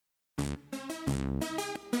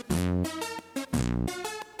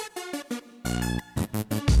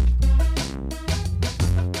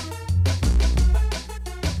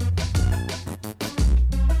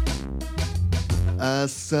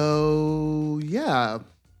So yeah,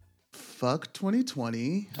 fuck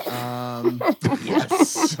 2020.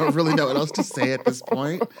 Yes, I don't really know what else to say at this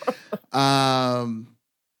point.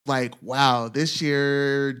 Like, wow, this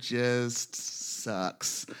year just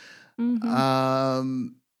sucks.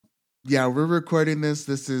 Um, yeah, we're recording this.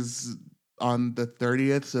 This is on the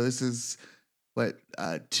 30th, so this is what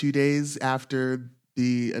 2 days after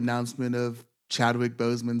the announcement of Chadwick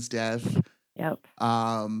Boseman's death. Yep.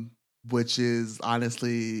 Which is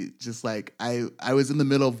honestly just like I was in the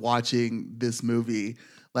middle of watching this movie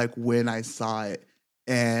like when I saw it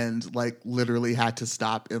and like literally had to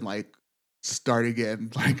stop and like start again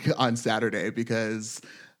like on Saturday because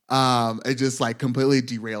it just like completely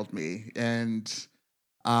derailed me. And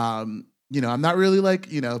I'm not really like,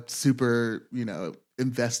 super,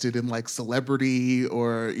 invested in like celebrity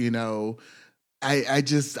or, I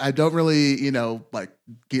don't really, like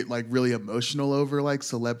get like really emotional over like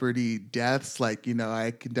celebrity deaths. Like,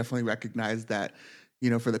 I can definitely recognize that,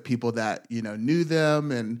 for the people that, knew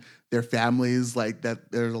them and their families, like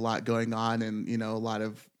that there's a lot going on and, a lot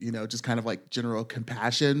of, just kind of like general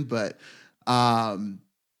compassion. But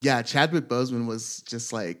yeah, Chadwick Boseman was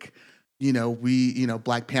just like,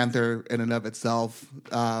 Black Panther in and of itself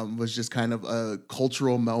was just kind of a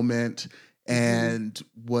cultural moment and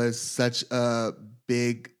was such a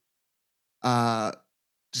big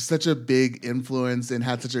just such a big influence and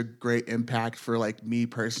had such a great impact for like me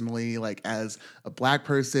personally, like as a Black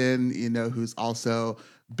person, who's also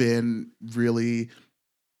been really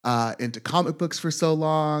into comic books for so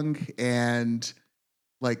long. And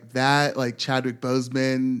like that, like Chadwick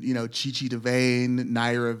Boseman, Chi DeVane,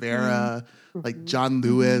 Naya Rivera, like John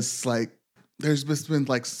Lewis, like there's just been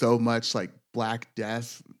like so much like Black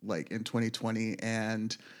death like in 2020.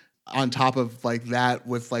 And on top of like that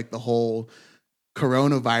with like the whole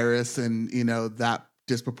coronavirus and, that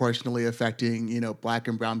disproportionately affecting, Black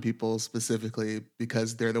and brown people specifically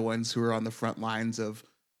because they're the ones who are on the front lines of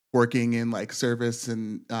working in like service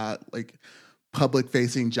and like public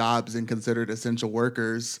facing jobs and considered essential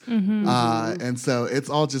workers. And so it's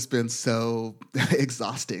all just been so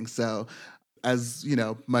exhausting. So as,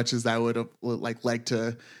 much as I would have like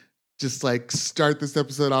to just like start this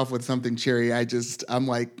episode off with something cheery, I'm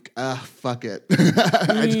like, fuck it.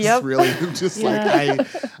 I just really am just like,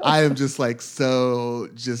 I am just like so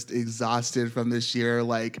just exhausted from this year.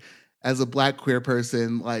 Like as a Black queer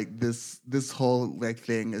person, like this whole like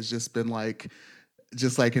thing has just been like,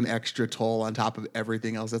 just like an extra toll on top of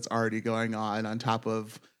everything else that's already going on top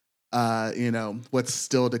of, what's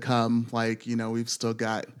still to come. Like, we've still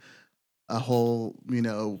got a whole,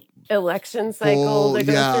 election cycle to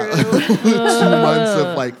go through. 2 months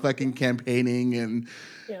of like fucking campaigning and,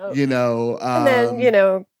 and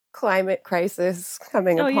then, climate crisis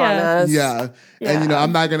coming upon us. Yeah. And,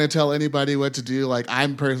 I'm not going to tell anybody what to do. Like,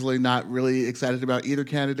 I'm personally not really excited about either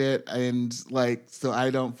candidate. And like, so I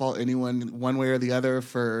don't fault anyone one way or the other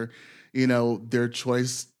for, their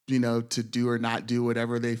choice, to do or not do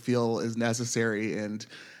whatever they feel is necessary. And,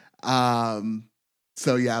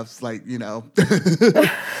 so yeah, it's like, yeah,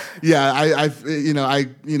 I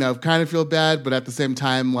kind of feel bad, but at the same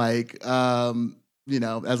time, like,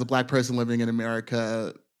 as a Black person living in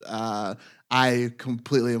America, I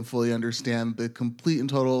completely and fully understand the complete and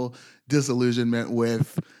total disillusionment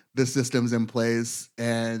with the systems in place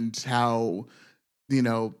and how,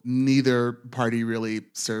 neither party really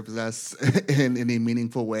serves us in any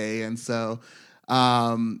meaningful way. And so,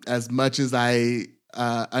 as much as I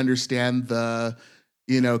understand the,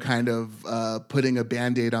 kind of putting a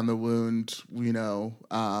Band-Aid on the wound,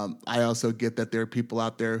 I also get that there are people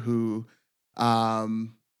out there who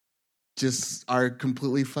just are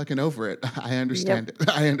completely fucking over it. I understand it.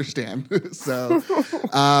 I understand. So,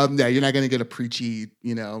 yeah, you're not going to get a preachy,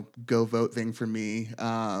 go vote thing from me.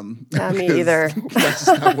 Not me either. That's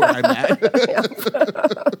just not where I'm at.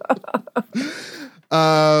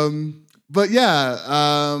 But yeah,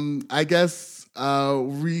 I guess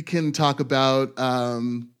we can talk about,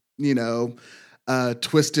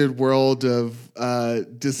 twisted world of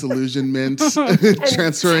disillusionment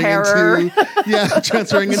transferring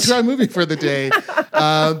into our movie for the day.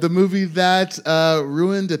 The movie that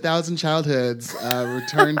ruined 1,000 childhoods,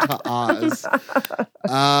 Return to Oz.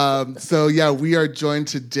 So yeah, we are joined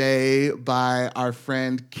today by our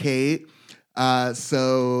friend Kate.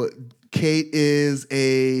 So Kate is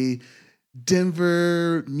a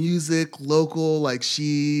Denver music local, like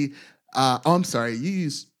she, I'm sorry, you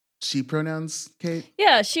use she pronouns, Kate?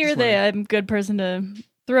 Yeah, she or they. I'm a good person to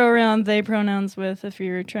throw around they pronouns with if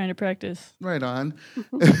you're trying to practice. Right on.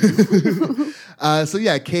 So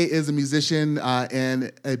yeah, Kate is a musician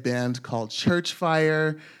in a band called Church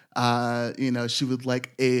Fire. She would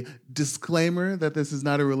like a disclaimer that this is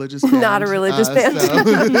not a religious band. Not a religious band.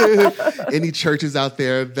 So any churches out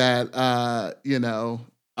there that,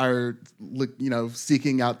 are,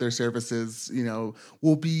 seeking out their services,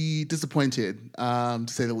 will be disappointed, to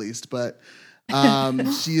say the least. But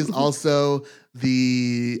she is also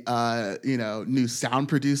the, new sound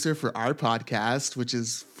producer for our podcast, which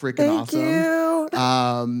is freaking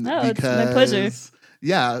awesome. It's my pleasure.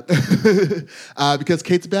 Yeah, because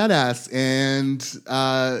Kate's badass and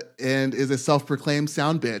is a self-proclaimed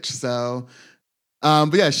sound bitch. So,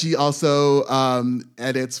 but yeah, she also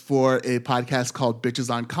edits for a podcast called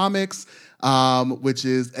Bitches on Comics, which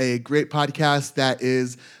is a great podcast that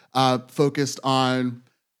is focused on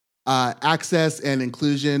access and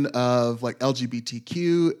inclusion of like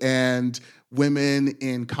LGBTQ and women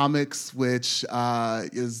in comics, which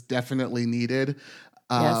is definitely needed.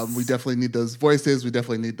 Yes. We definitely need those voices. We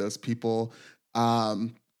definitely need those people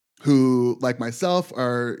who, like myself,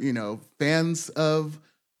 are, fans of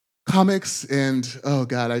comics. And, oh,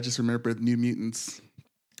 God, I just remembered New Mutants.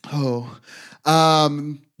 This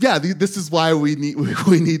is why we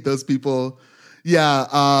need those people.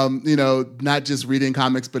 Yeah, not just reading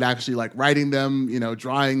comics, but actually, like, writing them,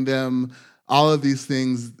 drawing them, all of these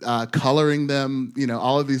things, coloring them,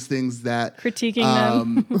 all of these things that critiquing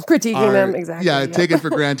them, critiquing them, exactly. Yeah, taken for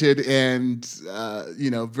granted, and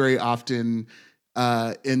very often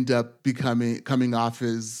end up coming off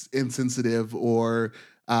as insensitive or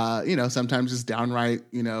sometimes just downright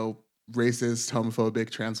racist, homophobic,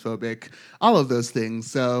 transphobic, all of those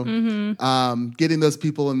things. So getting those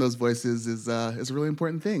people and those voices is a really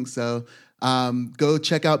important thing. So go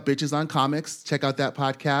check out Bitches on Comics. Check out that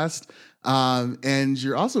podcast. And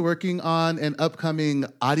you're also working on an upcoming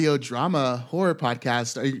audio drama horror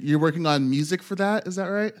podcast. You're working on music for that, is that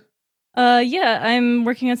right? Yeah, I'm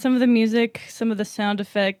working on some of the music, some of the sound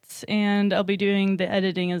effects, and I'll be doing the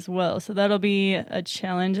editing as well. So that'll be a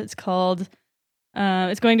challenge. It's going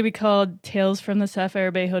to be called Tales from the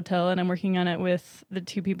Sapphire Bay Hotel, and I'm working on it with the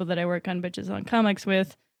two people that I work on Bitches on Comics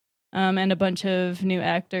with, and a bunch of new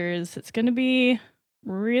actors. It's going to be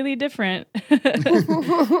really different,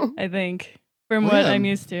 I think, from what I'm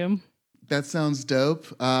used to. That sounds dope.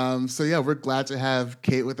 So yeah, we're glad to have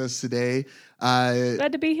Kate with us today.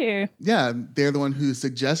 Glad to be here. Yeah, they're the one who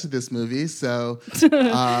suggested this movie. So,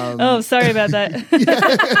 oh, sorry about that.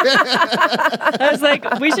 I was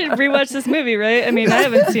like, we should rewatch this movie, right? I mean, I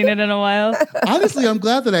haven't seen it in a while. Honestly, I'm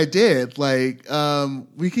glad that I did. Like,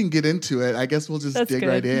 we can get into it. I guess we'll just dig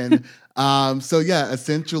right in. So yeah,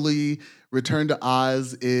 essentially, Return to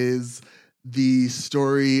Oz is the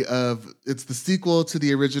story of, it's the sequel to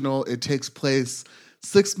the original. It takes place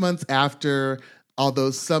 6 months after, although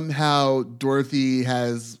somehow Dorothy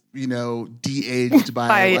has, de-aged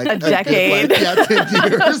by like a decade.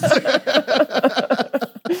 10 years.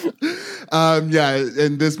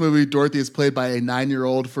 In this movie, Dorothy is played by a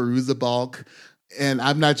 9-year-old Fairuza Balk. And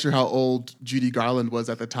I'm not sure how old Judy Garland was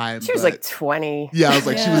at the time. She was like 20. Yeah, I was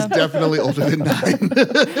like, she was definitely older than 9.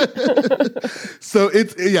 So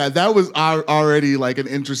that was already like an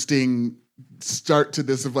interesting start to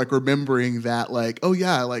this of like remembering that like, oh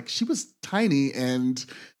yeah, like she was tiny and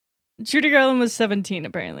Judy Garland was 17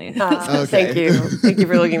 apparently. Okay. Thank you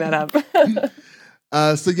for looking that up.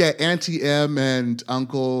 So yeah, Auntie M and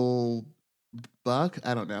Uncle Buck,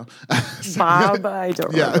 I don't know. Bob, I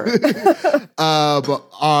don't remember. But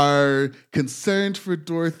are concerned for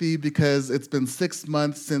Dorothy because it's been 6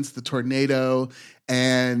 months since the tornado,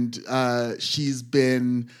 and she's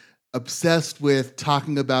been obsessed with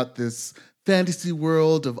talking about this fantasy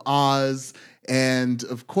world of Oz. And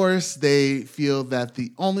of course, they feel that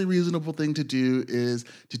the only reasonable thing to do is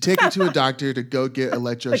to take her to a doctor to go get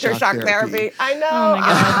electroshock therapy. I know. Oh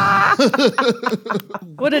my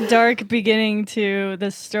God. What a dark beginning to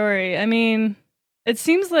this story. I mean, it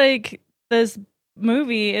seems like this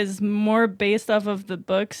movie is more based off of the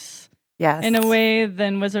books in a way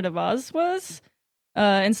than Wizard of Oz was,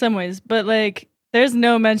 in some ways. But like, there's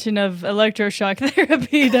no mention of electroshock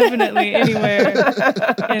therapy definitely anywhere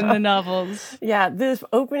in the novels. Yeah, this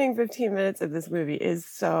opening 15 minutes of this movie is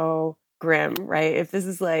so grim, right? If this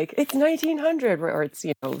is like, it's 1900 or it's,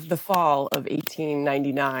 the fall of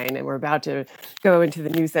 1899 and we're about to go into the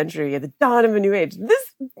new century at the dawn of a new age.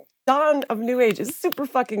 This dawn of new age is super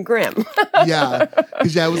fucking grim. Yeah,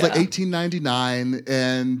 because it was like 1899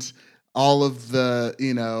 and all of the,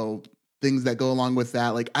 things that go along with that.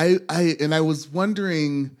 Like I was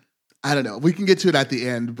wondering, I don't know, we can get to it at the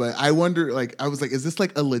end, but I wonder, like, I was like, is this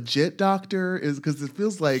like a legit doctor? Because it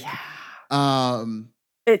feels like,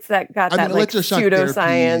 it it's that got that like electroshock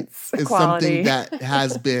pseudoscience therapy is quality. something that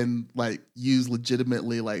has been like used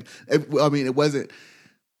legitimately. Like, it wasn't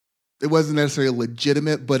necessarily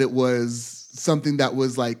legitimate, but it was something that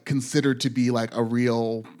was like considered to be like a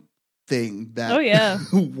real thing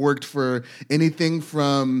that worked for anything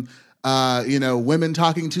from women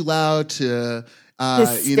talking too loud to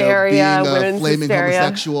hysteria, being a women's flaming hysteria.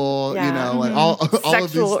 homosexual, Yeah. like all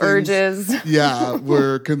Sexual of these things, urges.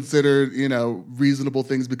 were considered, reasonable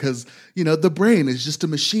things because, the brain is just a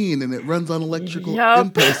machine and it runs on electrical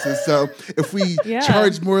impulses. So if we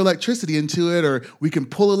charge more electricity into it, or we can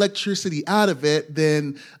pull electricity out of it,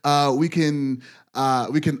 then we can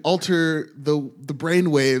alter the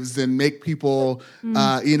brain waves and make people,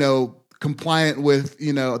 compliant with,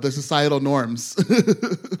 the societal norms.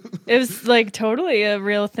 It was like totally a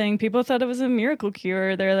real thing. People thought it was a miracle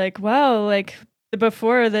cure. They're like, wow, like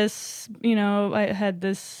before this, I had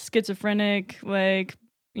this schizophrenic, like,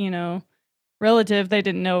 relative. They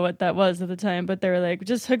didn't know what that was at the time, but they were like,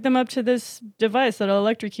 just hook them up to this device that'll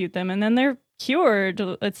electrocute them and then they're cured.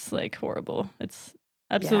 It's like horrible. It's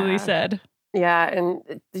absolutely sad. Yeah,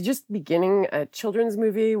 and just beginning a children's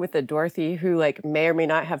movie with a Dorothy who like may or may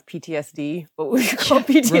not have PTSD, what we call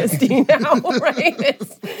PTSD now, right?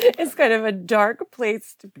 It's kind of a dark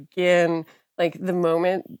place to begin. Like the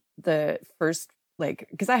moment the first, like,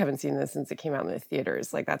 because I haven't seen this since it came out in the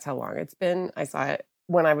theaters. Like that's how long it's been. I saw it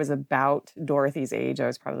when I was about Dorothy's age. I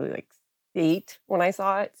was probably like 8 when I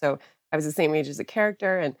saw it, so I was the same age as the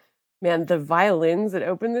character. And man, the violins that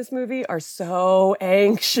open this movie are so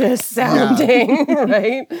anxious sounding,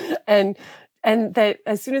 right? And that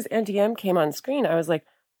as soon as Auntie M came on screen, I was like,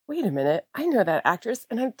 wait a minute, I know that actress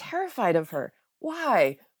and I'm terrified of her.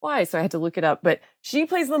 Why? So I had to look it up. But she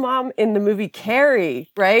plays the mom in the movie Carrie,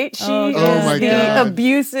 right? She is the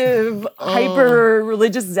abusive,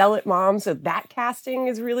 hyper-religious zealot mom. So that casting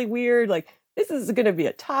is really weird. Like, this is going to be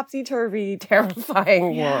a topsy-turvy,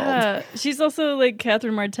 terrifying world. She's also like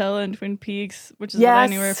Catherine Martell in Twin Peaks, which is what I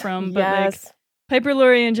knew her from. But like Piper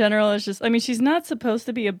Laurie in general is just, I mean, she's not supposed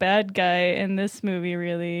to be a bad guy in this movie,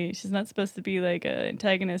 really. She's not supposed to be like an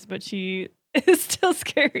antagonist, but she is still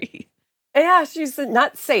scary. Yeah, she's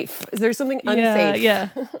not safe. There's something unsafe. Yeah.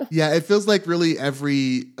 Yeah, it feels like really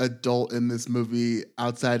every adult in this movie,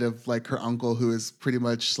 outside of like her uncle, who is pretty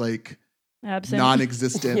much like absent,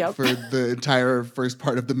 non-existent for the entire first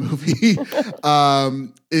part of the movie,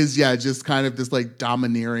 is just kind of this like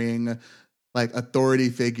domineering like authority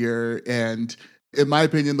figure. And in my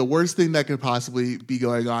opinion, the worst thing that could possibly be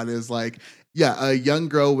going on is like, a young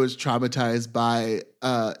girl was traumatized by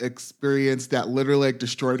experience that literally like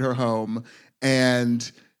destroyed her home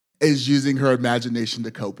and is using her imagination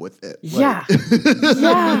to cope with it. Yeah.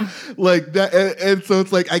 Like that. And so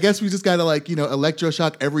it's like, I guess we just got to like,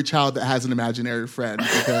 electroshock every child that has an imaginary friend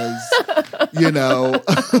because,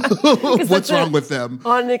 what's wrong with them?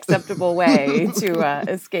 Unacceptable way to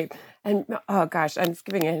escape. And oh gosh, I'm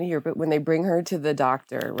skipping ahead here, but when they bring her to the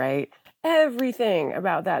doctor, right? Everything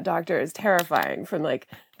about that doctor is terrifying, from like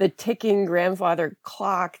the ticking grandfather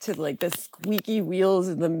clock to like the squeaky wheels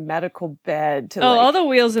in the medical bed to all the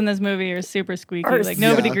wheels in this movie are super squeaky. Like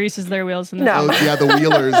nobody greases their wheels in this movie. The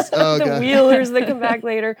wheelers. Oh, the God. wheelers that come back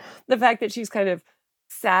later. The fact that she's kind of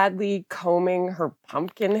sadly combing her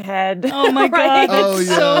pumpkin head. Oh my God, that's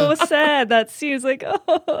so sad. That scene is like,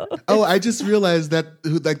 oh, I just realized that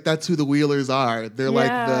that's who the wheelers are. They're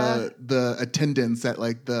like the attendants at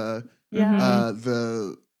like the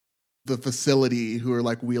facility who are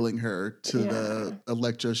like wheeling her to the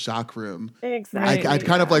electroshock room. Exactly. I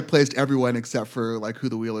kind of like placed everyone except for like who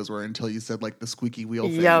the wheelers were until you said like the squeaky wheel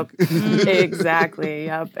thing. Yep. Exactly.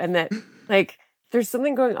 Yep. And that like there's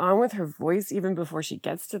something going on with her voice even before she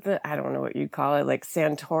gets to the, I don't know what you'd call it, like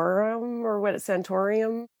Santorum or what,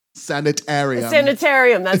 Santorium? Sanitarium.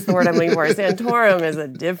 Sanitarium, that's the word I'm looking for. Santorum is a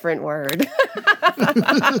different word.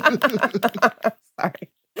 Sorry.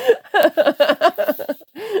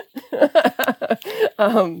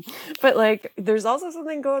 But like there's also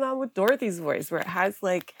something going on with Dorothy's voice where it has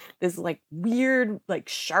like this like weird like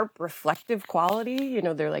sharp reflective quality.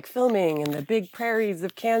 They're like filming in the big prairies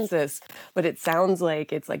of Kansas, but it sounds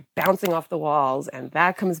like it's like bouncing off the walls, and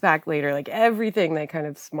that comes back later. Like everything they kind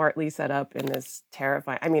of smartly set up in this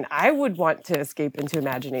terrifying, I mean, I would want to escape into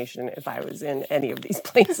imagination if I was in any of these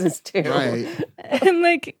places too. Right. And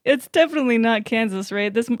like it's definitely not Kansas,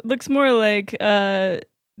 right? This looks more like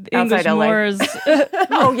English moors.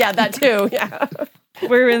 Oh yeah, that too. Yeah,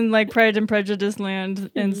 we're in like Pride and Prejudice land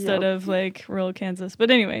instead of like rural Kansas. But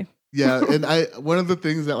anyway, and one of the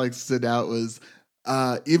things that like stood out was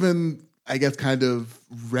even I guess kind of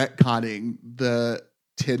retconning the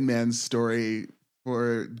Tin Man story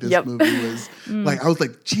for this Yep. movie was like, I was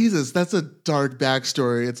like, Jesus, that's a dark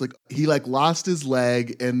backstory. It's like he like lost his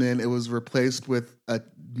leg and then it was replaced with a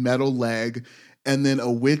metal leg, and then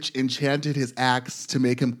a witch enchanted his axe to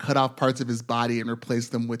make him cut off parts of his body and replace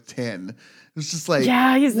them with tin. It's just like,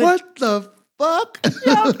 Yeah, what the fuck?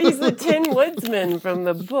 Yep, he's the Tin Woodsman from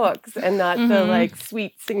the books and not the like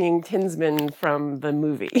sweet singing tinsman from the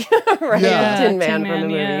movie, right? Yeah. Tin Man from the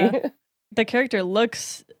movie. yeah. The character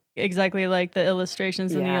looks exactly like the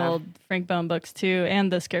illustrations in the Yeah. old Frank Baum books too,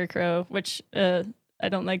 and the Scarecrow, which I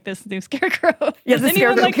don't like this new Scarecrow. Yeah, Does the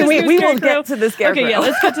anyone Scarecrow. like Can this we new will Scarecrow? get to the Scarecrow. Okay, yeah,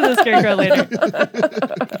 let's get to the Scarecrow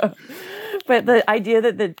later. But the idea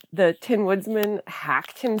that the Tin Woodsman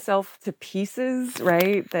hacked himself to pieces,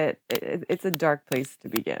 right? That it's a dark place to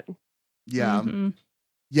begin. Yeah. Mhm.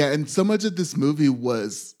 Yeah. And so much of this movie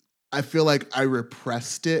was, I feel like I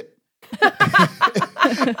repressed it.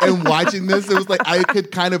 And watching this, it was like I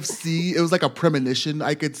could kind of see, it was like a premonition.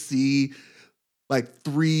 I could see like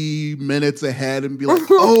 3 minutes ahead and be like,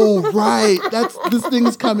 oh, right, this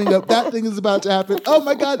thing's coming up. That thing is about to happen. Oh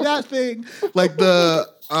my God, that thing. Like the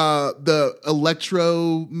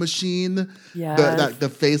electro machine, Yeah. the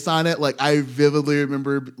face on it. Like I vividly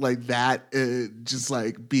remember like that, just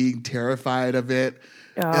like being terrified of it.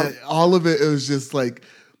 All of it was just like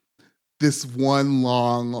this one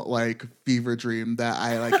long like fever dream that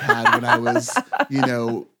I like had when I was,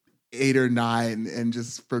 8 or 9 and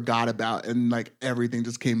just forgot about, and like everything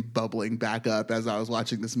just came bubbling back up as I was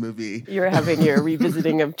watching this movie. You're having your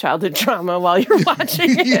revisiting of childhood trauma while you're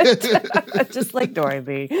watching it, just like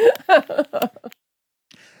Dorothy.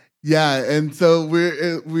 Yeah, and so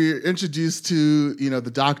we're introduced to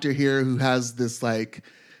the doctor here who has this like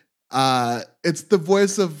it's the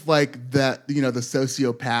voice of like that the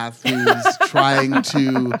sociopath who's trying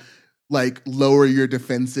to like lower your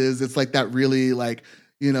defenses. It's like that really like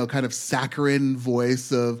kind of saccharine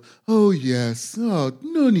voice of, oh yes, oh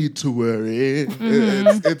no need to worry.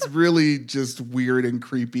 It's really just weird and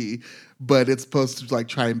creepy, but it's supposed to like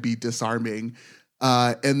try and be disarming.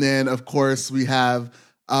 And then of course we have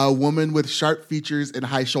a woman with sharp features and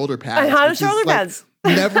high shoulder pads. And high shoulder pads.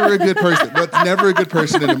 Never a good person. That's never a good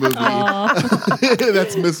person in a movie.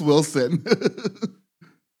 That's Miss Wilson.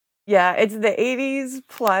 Yeah, it's the 80s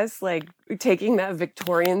plus like taking that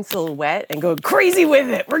Victorian silhouette and going crazy with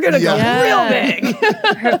it. We're going to go real big.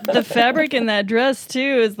 The fabric in that dress too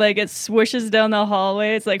is like it swishes down the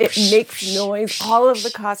hallway. It's like it makes noise. All of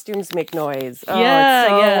the costumes make noise. Oh, it's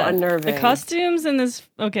so unnerving. The costumes in this,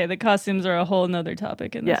 the costumes are a whole nother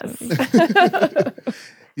topic in this movie.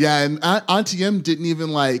 Yeah, and Auntie M didn't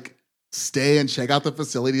even like stay and check out the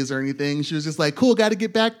facilities or anything. She was just like, cool, got to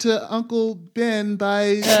get back to Uncle Ben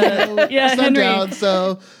by sundown. Henry.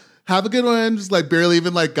 So have a good one. Just like barely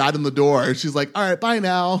even like got in the door. She's like, all right, bye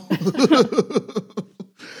now.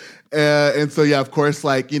 And so, yeah, of course,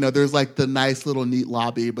 like, there's like the nice little neat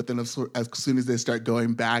lobby, but then as soon as they start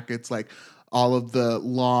going back, it's like all of the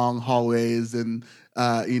long hallways and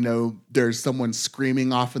there's someone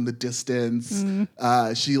screaming off in the distance.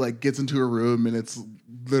 She like gets into her room and it's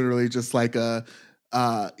literally just like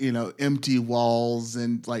empty walls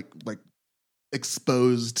and like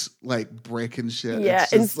exposed like brick and shit. Yeah,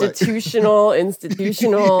 it's just institutional.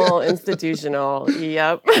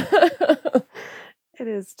 Yep. It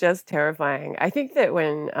is just terrifying. I think that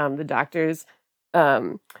when the doctors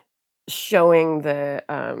showing the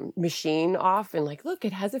machine off and like, look,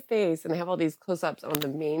 it has a face, and they have all these close-ups on the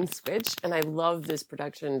main switch, and I love this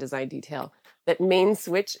production design detail. That main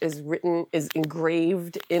switch is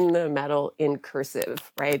engraved in the metal in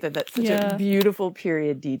cursive, right? That's such a beautiful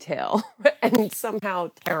period detail and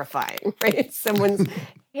somehow terrifying, right? Someone's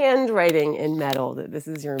handwriting in metal that this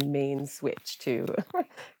is your main switch to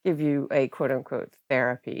give you a quote unquote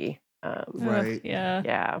therapy. Right. Yeah.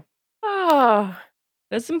 Yeah. Oh,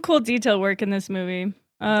 there's some cool detail work in this movie.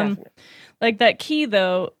 definitely. Like that key,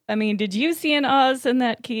 though. I mean, did you see an Oz in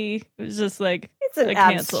that key? It was just like It's an a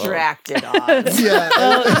cancel. abstracted Oz.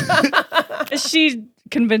 Yeah. She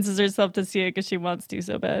convinces herself to see it because she wants to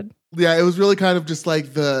so bad. Yeah, it was really kind of just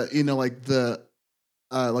like the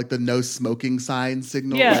the no smoking sign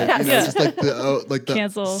signal. Yeah, like, just like the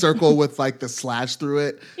Cancel. circle with like the slash through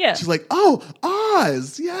it. Yeah. She's like, oh,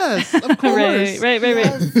 Oz, yes, of course. Right.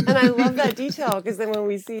 Yes. And I love that detail because then when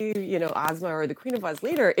we see, Ozma or the Queen of Oz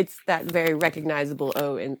later, it's that very recognizable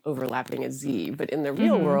O and overlapping a Z. But in the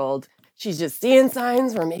real world, she's just seeing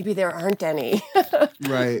signs where maybe there aren't any.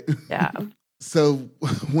 Right. Yeah. So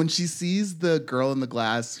when she sees the girl in the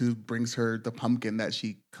glass who brings her the pumpkin that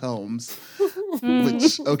she combs,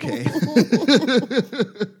 which okay,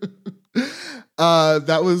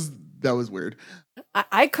 that was weird.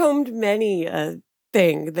 I combed many a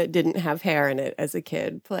thing that didn't have hair in it as a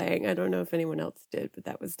kid playing. I don't know if anyone else did, but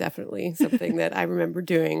that was definitely something that I remember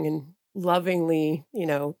doing and lovingly,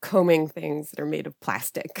 combing things that are made of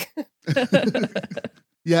plastic.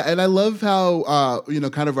 Yeah, and I love how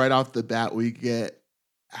kind of right off the bat we get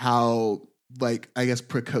how, like, I guess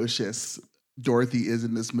precocious Dorothy is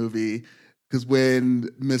in this movie, because when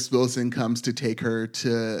Miss Wilson comes to take her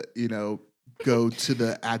to, go to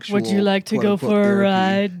the actual Would you like to go quote-unquote for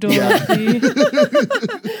a therapy. ride, Dorothy?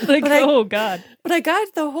 Like, But oh God. But I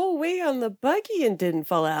got the whole way on the buggy and didn't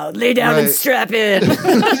fall out. Lay down and Right. strap in.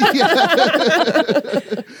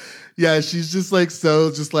 Yeah, she's just like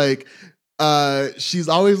she's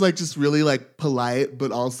always like just really like polite,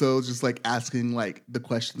 but also just like asking like the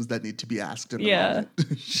questions that need to be asked in the moment.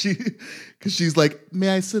 Because she's like, "May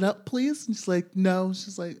I sit up, please?" And she's like, "No."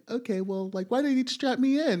 She's like, "Okay, well, like, why do you need to strap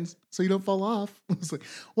me in so you don't fall off?" I was like,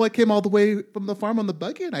 "Well, I came all the way from the farm on the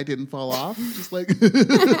buggy and I didn't fall off." Just like,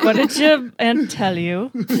 What did your aunt tell you?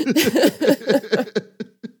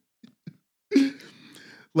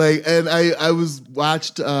 Like, and I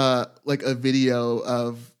watched like a video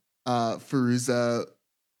of Fairuza.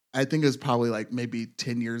 I think it was probably like maybe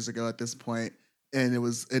 10 years ago at this point, and it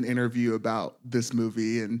was an interview about this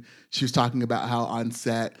movie, and she was talking about how on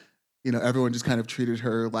set, everyone just kind of treated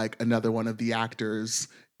her like another one of the actors.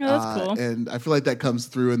 Oh, that's cool. And I feel like that comes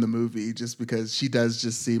through in the movie just because she does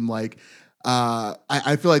just seem like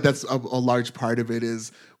I feel like that's a large part of it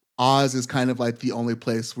is Oz is kind of like the only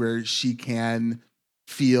place where she can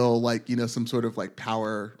feel like, some sort of like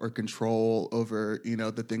power or control over,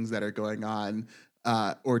 the things that are going on,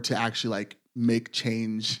 or to actually like make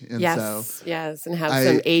change. And yes, and have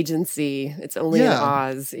some agency. It's only in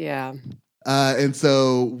Oz. Yeah. And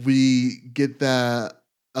so we get the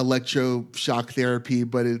electroshock therapy,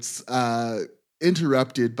 but it's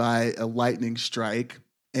interrupted by a lightning strike.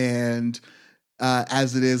 And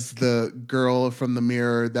as it is, the girl from the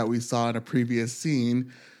mirror that we saw in a previous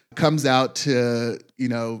scene comes out to,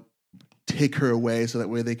 take her away so that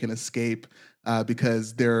way they can escape,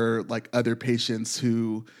 because there are like other patients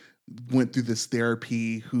who went through this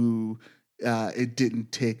therapy who it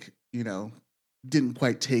didn't take, didn't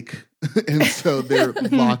quite take. And so they're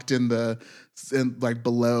locked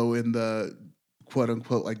below in the quote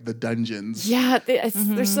unquote, like the dungeons. Yeah,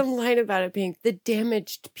 there's some line about it being the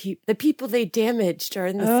damaged people, the people they damaged are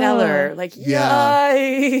in the cellar. Like,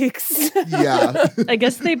 yikes. Yeah. I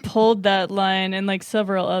guess they pulled that line and like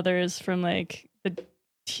several others from like the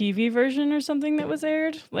TV version or something that was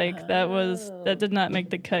aired. Like that did not make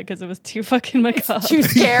the cut because it was too fucking macabre. Too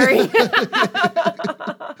scary.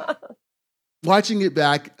 Watching it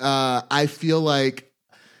back, I feel like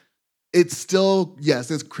it's still,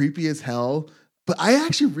 yes, it's creepy as hell, but I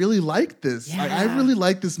actually really like this. Yeah. I really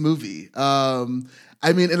like this movie. I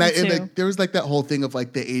mean, and there was like that whole thing of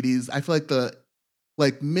like the 80s. I feel like the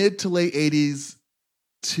like mid to late 80s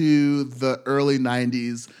to the early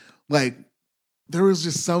 90s, like there was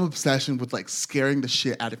just some obsession with like scaring the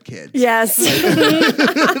shit out of kids. Yes. It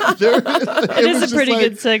is a pretty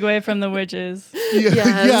good segue from the witches. Yeah,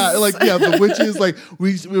 yes. The witches. Like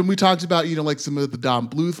when we talked about, like some of the Don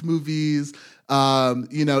Bluth movies,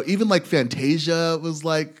 even like Fantasia was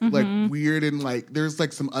like weird, and like there's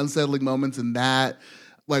like some unsettling moments in that.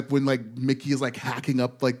 Like when like Mickey is like hacking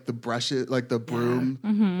up like the brushes, like the broom. Yeah.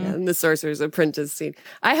 And the Sorcerer's Apprentice scene.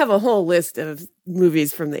 I have a whole list of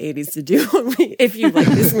movies from the 80s to do if you like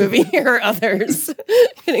this movie or others.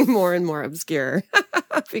 Getting more and more obscure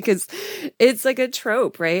because it's like a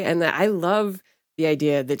trope, right? And I love the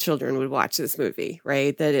idea that children would watch this movie,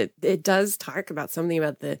 right? That it does talk about something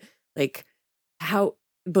about the like how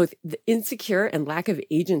both the insecure and lack of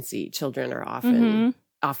agency children are often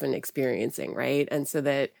experiencing, right? And so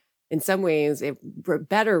that in some ways it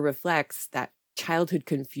better reflects that childhood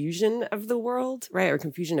confusion of the world, right? Or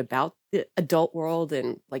confusion about the adult world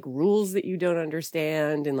and like rules that you don't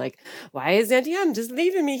understand, and like, why is Auntie Em just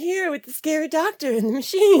leaving me here with the scary doctor and the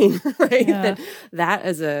machine, right? Yeah. That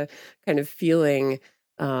as a kind of feeling,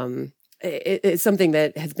 it's something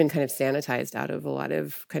that has been kind of sanitized out of a lot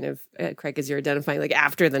of kind of, Craig, as you're identifying, like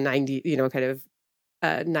after the 90s, kind of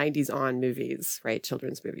 90s on movies, right?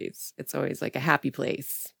 Children's movies. It's always like a happy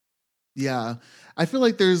place. Yeah. I feel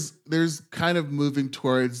like there's kind of moving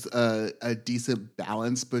towards a decent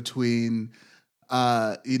balance between,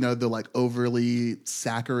 the like overly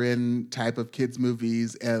saccharine type of kids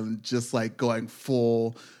movies and just like going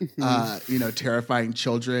full, terrifying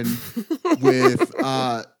children with,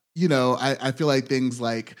 I feel like things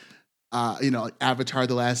like, Avatar: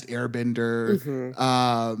 The Last Airbender,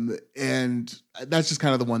 and that's just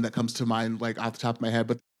kind of the one that comes to mind, like off the top of my head.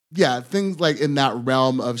 But yeah, things like in that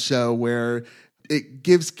realm of show where it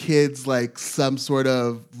gives kids like some sort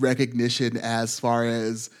of recognition as far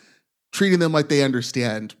as treating them like they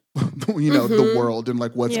understand, the world and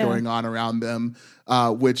like what's going on around them,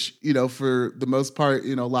 which, for the most part,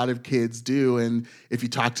 a lot of kids do. And if you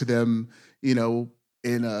talk to them,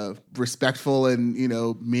 in a respectful and,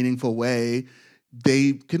 meaningful way,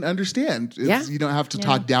 they can understand. You don't have to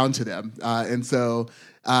talk down to them. And so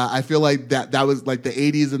I feel like that was like the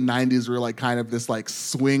 80s and 90s were like kind of this like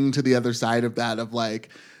swing to the other side of that, of like,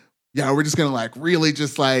 yeah, we're just going to like really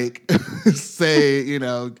just like say,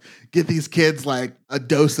 get these kids like a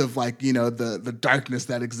dose of like, the darkness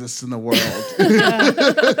that exists in the world.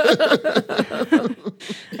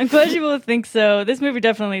 I'm glad you both think so. This movie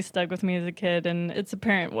definitely stuck with me as a kid, and it's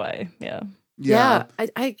apparent why. Yeah.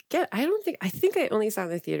 I think I only saw it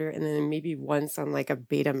in the theater and then maybe once on like a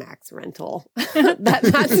Betamax rental.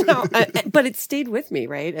 That's how, but it stayed with me,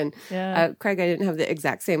 right? And Craig, I didn't have the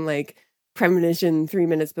exact same like premonition 3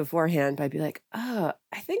 minutes beforehand, but I'd be like, oh,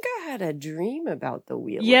 I think I had a dream about the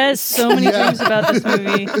Wheelers. Yes, so many dreams about this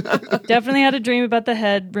movie. Definitely had a dream about the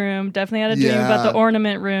headroom. Definitely had a dream about the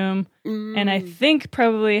ornament room. And I think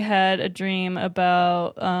probably had a dream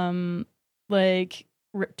about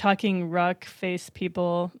talking rock face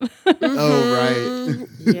people. Oh, right.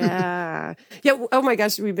 Yeah. Oh my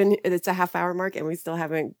gosh, it's a half hour mark and we still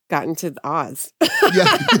haven't gotten to Oz.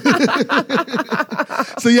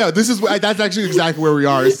 So that's actually exactly where we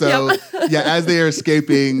are. So as they are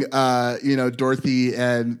escaping, Dorothy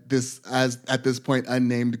and at this point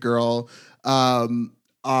unnamed girl are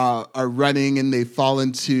running, and they fall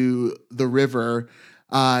into the river,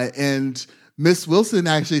 and Miss Wilson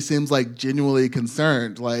actually seems like genuinely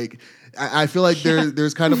concerned. Like, I feel like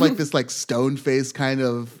there's kind of like this like stone face kind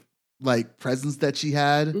of like presence that she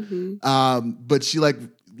had, but she like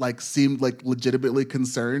seemed like legitimately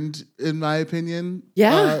concerned, in my opinion.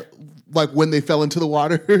 Like when they fell into the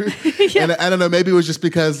water. And I don't know, maybe it was just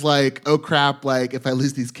because like, oh crap, like if I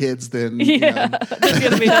lose these kids, then they're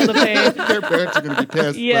gonna be held to pay. Their parents are gonna be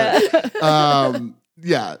pissed.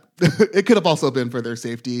 It could have also been for their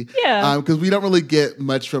safety. Because we don't really get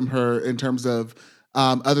much from her in terms of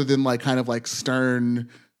other than like kind of like stern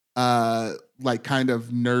like kind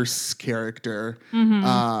of nurse character.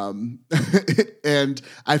 And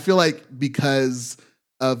I feel like because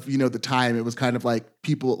of the time, it was kind of like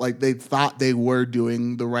people like they thought they were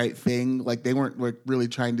doing the right thing, like they weren't like really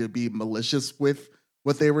trying to be malicious with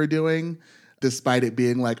what they were doing, despite it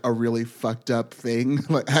being like a really fucked up thing.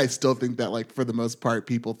 Like I still think that like for the most part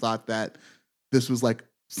people thought that this was like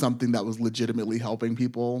something that was legitimately helping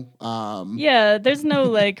people. There's no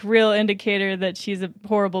like real indicator that she's a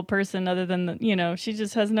horrible person other than she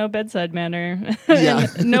just has no bedside manner.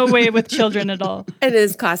 And no way with children at all. And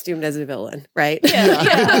is costumed as a villain, right?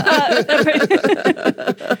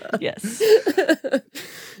 Yes.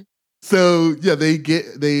 So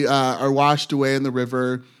they are washed away in the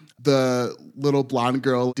river. The little blonde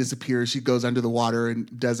girl disappears. She goes under the water and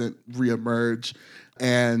doesn't reemerge.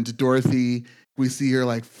 And Dorothy, we see her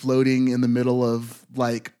like floating in the middle of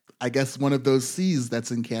like, I guess one of those seas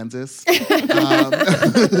that's in Kansas.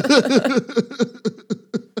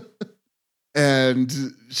 And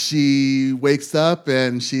she wakes up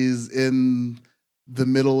and she's in the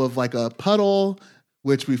middle of like a puddle,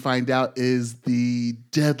 which we find out is the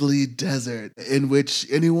deadly desert, in which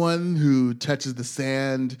anyone who touches the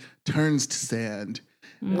sand turns to sand.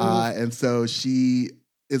 And so she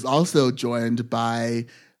is also joined by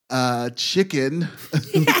a chicken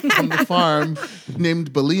from the farm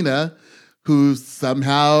named Belina, who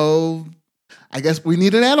somehow, I guess we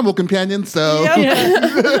need an animal companion, so...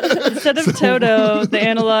 Instead of Toto, the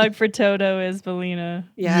analog for Toto is Belina.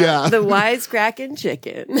 The wisecracking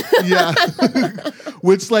chicken.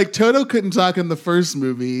 Which, like, Toto couldn't talk in the first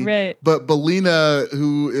movie. Right. But Belina,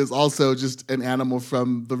 who is also just an animal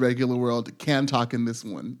from the regular world, can talk in this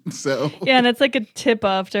one. So yeah, and it's like a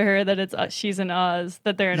tip-off to her that she's in Oz,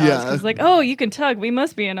 that they're in Oz. Because like, oh, you can talk, we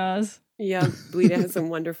must be in Oz. Yeah, Belina has some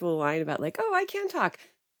wonderful line about like, oh, I can talk.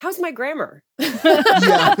 How's my grammar? For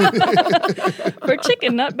a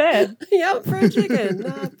chicken, not bad. For a chicken,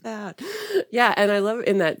 not bad. Yeah, and I love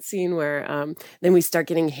in that scene where then we start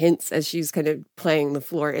getting hints as she's kind of playing the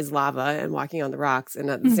floor is lava and walking on the rocks and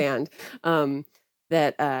not the sand,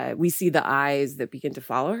 that we see the eyes that begin to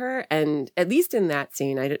follow her. And at least in that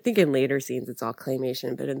scene, I think in later scenes it's all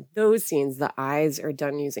claymation, but in those scenes, the eyes are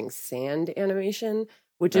done using sand animation,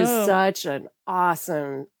 which is such an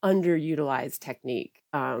awesome underutilized technique.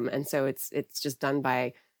 And so it's just done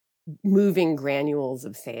by moving granules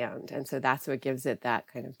of sand. And so that's what gives it that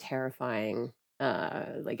kind of terrifying,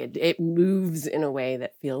 like it moves in a way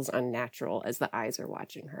that feels unnatural as the eyes are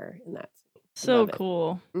watching her in that scene. So Love it.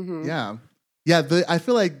 cool. Mhm. Yeah. I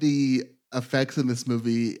feel like the effects in this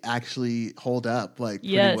movie actually hold up like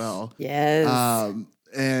pretty Yes. well. Yes.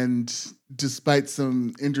 And despite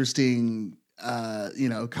some interesting,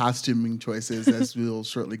 costuming choices, as we'll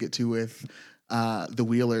shortly get to with the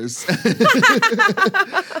Wheelers.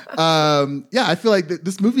 I feel like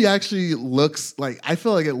this movie actually looks like, I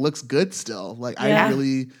feel like it looks good still. Like Yeah. I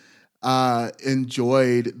really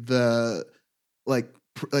enjoyed the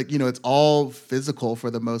it's all physical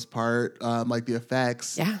for the most part, like the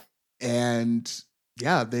effects. Yeah. And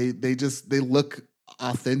yeah, they look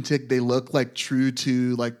authentic. They look like true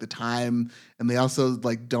to like the time, and they also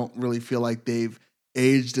like don't really feel like they've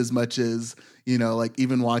aged as much as, like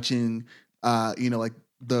even watching like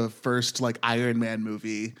the first like Iron Man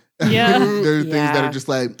movie. Yeah. There are things that Yeah. are just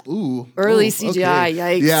like, ooh, Early ooh, CGI,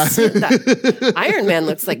 okay. yikes. Yeah. That Iron Man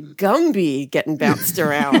looks like Gumby getting bounced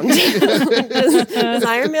around. Does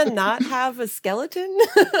Iron Man not have a skeleton?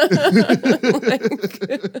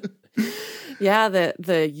 Yeah,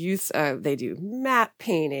 the use they do matte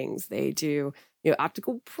paintings, they do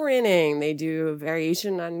optical printing, they do a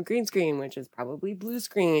variation on green screen, which is probably blue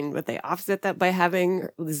screen, but they offset that by having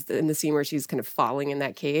in the scene where she's kind of falling in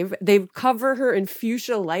that cave, they cover her in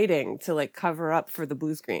fuchsia lighting to like cover up for the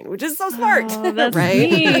blue screen, which is so smart. Oh, that's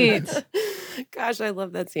right? neat. Gosh, I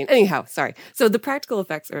love that scene. Anyhow, sorry. So the practical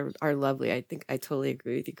effects are lovely. I think I totally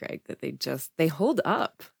agree with you, Greg, that they hold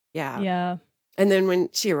up. Yeah. And then when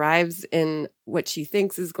she arrives in what she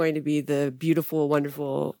thinks is going to be the beautiful,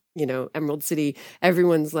 wonderful, Emerald City,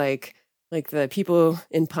 everyone's like the people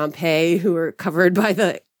in Pompeii who are covered by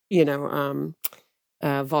the,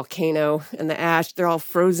 volcano and the ash. They're all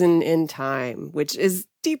frozen in time, which is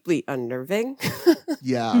deeply unnerving.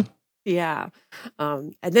 Yeah. Yeah.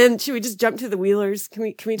 And then should we just jump to the Wheelers? Can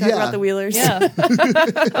we talk about the Wheelers? Yeah.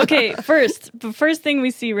 Okay, the first thing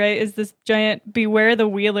we see, right, is this giant "Beware the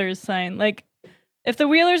Wheelers" sign. Like, if the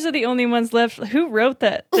Wheelers are the only ones left, who wrote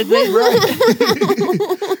that? Did they? Right.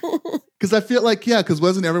 Because I feel like, because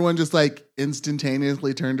wasn't everyone just like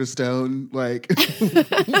instantaneously turned to stone? Like,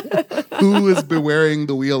 who is bewaring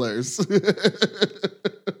the Wheelers?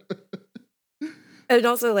 And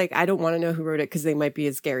also, like, I don't want to know who wrote it because they might be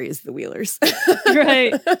as scary as the Wheelers.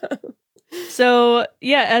 Right. So,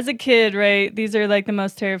 yeah, as a kid, right, these are like the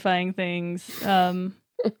most terrifying things.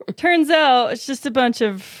 Turns out it's just a bunch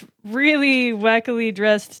of really wackily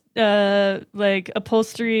dressed, like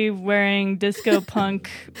upholstery wearing disco punk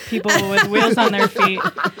people with wheels on their feet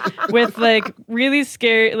with like really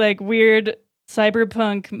scary, like weird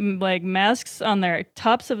cyberpunk like masks on their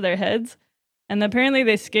tops of their heads. And apparently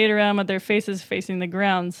they skate around with their faces facing the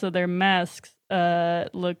ground, so their masks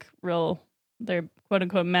look real. Their quote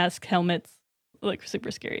unquote mask helmets look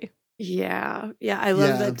super scary. Yeah. I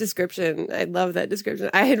love that description. I love that description.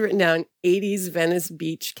 I had written down 80s Venice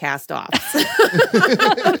Beach cast-offs.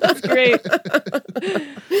 That's great.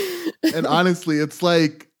 And honestly, it's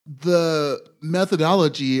like the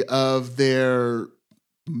methodology of their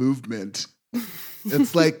movement.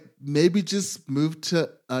 It's like, maybe just move to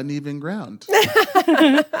uneven ground.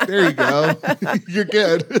 There you go. You're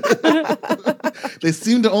good. They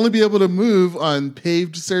seem to only be able to move on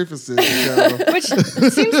paved surfaces. So. Which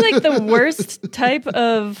seems like the worst type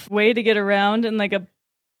of way to get around in like a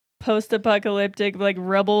post-apocalyptic, like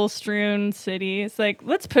rubble-strewn city. It's like,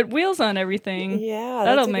 let's put wheels on everything. Yeah,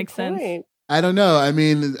 that'll make sense. I don't know. I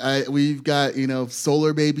mean, we've got,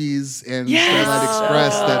 Solar Babies and Yes! Starlight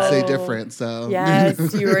Express that say different. So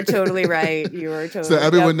Yes, you were totally right. So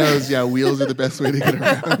everyone knows, wheels are the best way to get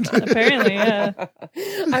around. Apparently, yeah.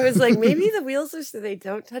 I was like, maybe the wheels are so they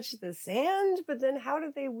don't touch the sand, but then how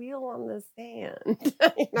do they wheel on the sand?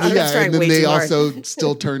 And then they also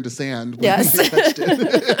still turn to sand when Yes. they touched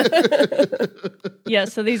it. Yeah,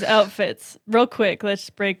 so these outfits, real quick, let's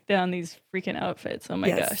break down these freaking outfits. Oh my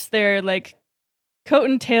gosh. They're like coat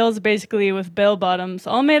and tails basically with bell bottoms,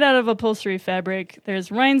 all made out of upholstery fabric.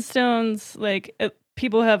 There's rhinestones, like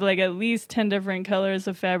people have like at least 10 different colors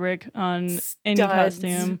of fabric on any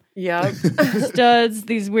costume. Yep. Studs,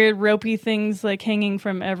 these weird ropey things like hanging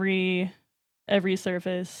from every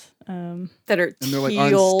surface. That are and they're like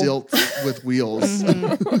on stilts with wheels.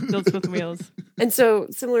 Mm-hmm. Stilts with wheels. And so,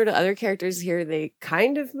 similar to other characters here, they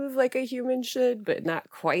kind of move like a human should, but not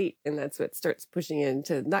quite. And that's what starts pushing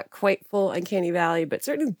into not quite full Uncanny Valley, but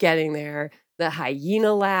certainly getting there. The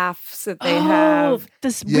hyena laughs that they have.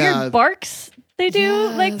 This weird barks they do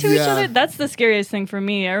like to each other. That's the scariest thing for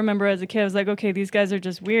me. I remember as a kid, I was like, okay, these guys are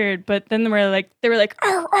just weird. But then they were like,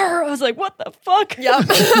 arr, arr. I was like, what the fuck?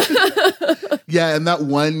 Yep. Yeah, and that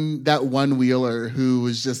one wheeler who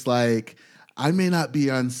was just like, I may not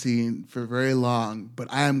be on scene for very long, but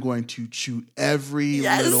I am going to chew every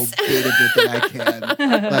little bit of it that I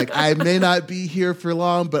can. Like, I may not be here for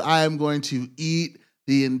long, but I am going to eat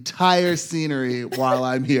the entire scenery while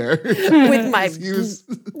I'm here. With my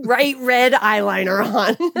bright red eyeliner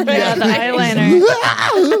on. Yeah, the eyeliner.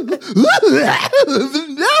 The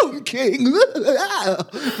Gnome King.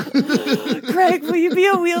 Greg, will you be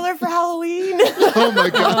a wheeler for Halloween? Oh my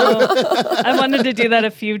God. Oh, I wanted to do that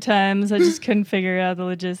a few times. I just couldn't figure out the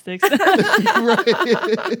logistics. Right.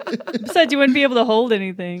 Besides, you wouldn't be able to hold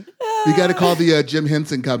anything. You got to call the Jim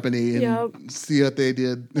Henson Company and Yep. see what they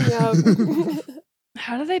did. Yep.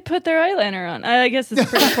 How do they put their eyeliner on? I guess it's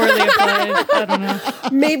pretty poorly applied. I don't know.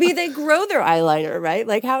 Maybe they grow their eyeliner, right?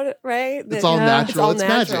 Like right? It's all Yeah. natural. It's It's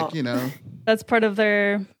all magic, natural. you know. That's part of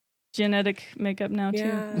their genetic makeup now, too.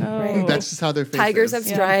 Yeah, Oh. right. That's just how their face Tigers have is.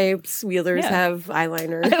 Yeah. stripes. Wheelers Yeah. have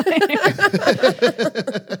eyeliner.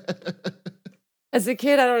 As a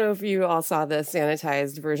kid, I don't know if you all saw the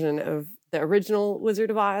sanitized version of the original Wizard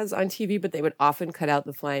of Oz on TV, but they would often cut out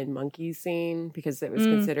the flying monkey scene because it was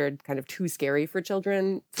considered kind of too scary for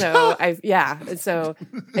children. So so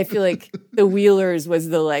I feel like the Wheelers was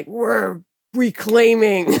the like, we're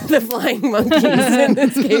reclaiming the flying monkeys in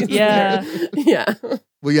this case. Yeah. Yeah.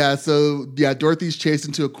 Well, yeah. So, yeah, Dorothy's chased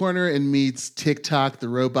into a corner and meets TikTok the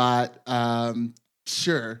robot.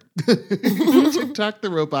 Sure. TikTok the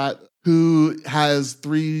robot, who has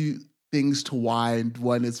 3 things to wind.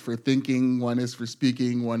 One is for thinking, one is for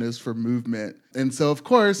speaking, one is for movement. And so, of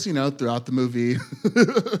course, you know, throughout the movie,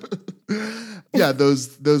 yeah,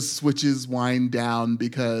 those switches wind down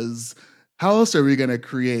because how else are we going to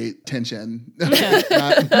create tension? Yeah.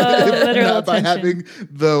 Literal Not by tension. having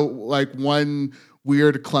the like one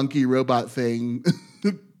weird clunky robot thing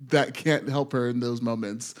that can't help her in those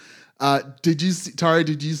moments. Did you see, Tara,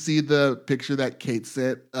 did you see the picture that Kate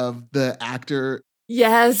sent of the actor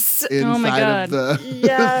Yes. Oh my inside of God. the,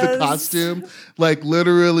 Yes. the costume? Like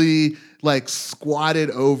literally like squatted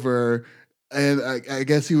over, and I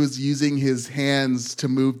guess he was using his hands to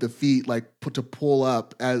move the feet, like to pull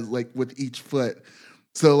up as like with each foot.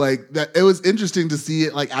 So like that, it was interesting to see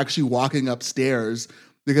it like actually walking upstairs,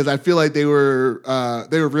 because I feel like they were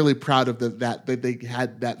really proud of that they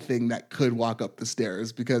had that thing that could walk up the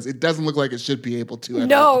stairs, because it doesn't look like it should be able to.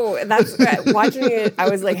 At all. No, that's watching it. I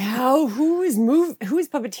was like, who is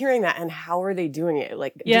puppeteering that, and how are they doing it?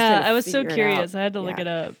 Like, just Yeah, trying to I was so figure it curious. out. I had to look it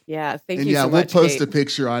up. Yeah, thank And you yeah, so we'll much. post Kate. a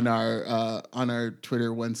picture on our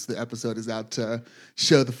Twitter once the episode is out to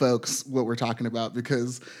show the folks what we're talking about,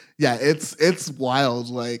 because yeah, it's wild.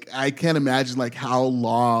 Like I can't imagine like how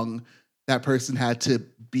long that person had to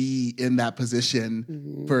be in that position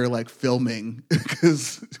Mhm. for like filming,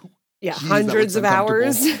 because Yeah, Jeez, that hundreds of looks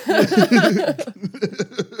hours.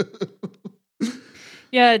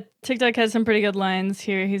 Yeah, TikTok has some pretty good lines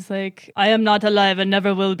here. He's like, I am not alive and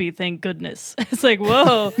never will be, thank goodness. It's like,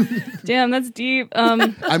 whoa, damn, that's deep.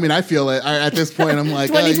 I mean, I feel it. At this point, I'm like,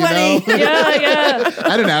 you know, 2020. Yeah.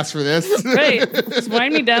 I didn't ask for this. Right. Just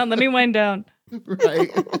wind me down. Let me wind down.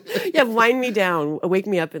 Right. Yeah, wind me down. Wake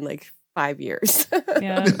me up in like 5 years.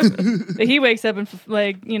 Yeah. But he wakes up in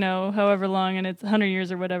like, you know, however long, and it's 100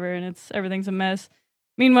 years or whatever, and everything's a mess.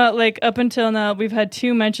 Meanwhile, like up until now, we've had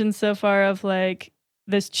 2 mentions so far of like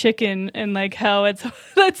this chicken and like how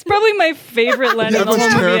that's probably my favorite line in the Everyone's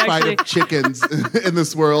whole movie, terrified actually. of chickens in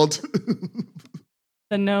this world.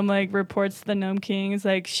 The gnome like reports the Gnome King is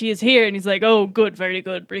like, she is here, and he's like, oh, good, very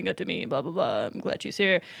good, bring her to me, blah blah blah, I'm glad she's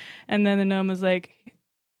here. And then the gnome is like,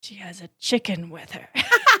 she has a chicken with her.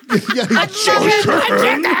 Yeah,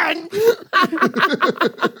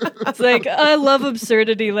 It's like, I love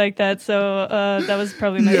absurdity like that, so that was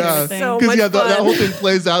probably my Yeah. favorite thing. So Because much that fun. whole thing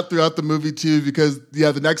plays out throughout the movie too. Because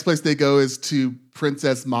the next place they go is to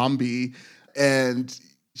Princess Mombi, and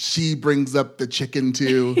she brings up the chicken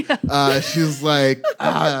too. She's like,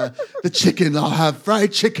 the chicken. I'll have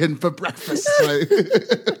fried chicken for breakfast.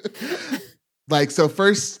 Like, so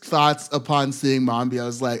first thoughts upon seeing Mombi, I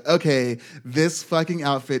was like, okay, this fucking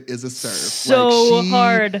outfit is a serve. So like, she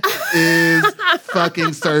hard. is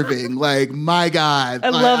fucking serving. Like, my God. I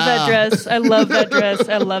love that dress. I love that dress.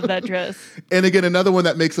 I love that dress. And again, another one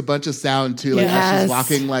that makes a bunch of sound too. Like as Yes. she's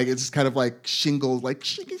walking, like it's just kind of like shingles, like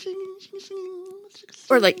shing, shing, shing, shing.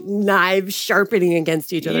 Or like knives sharpening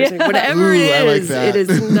against each other. Yeah. So whatever Ooh, it I like is, that. it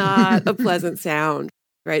is not a pleasant sound.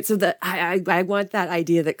 Right. So that I want that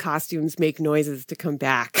idea that costumes make noises to come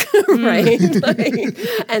back. Right. Like,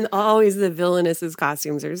 and always the villainous'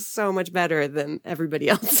 costumes are so much better than everybody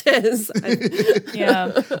else's.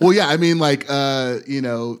 Yeah. Well, yeah, I mean, like, you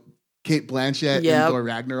know, Kate Blanchett in Thor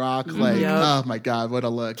Ragnarok. Like, oh my God, what a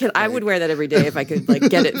look. I would wear that every day if I could like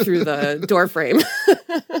get it through the door frame.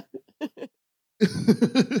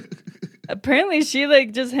 Apparently she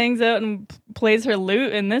like just hangs out and plays her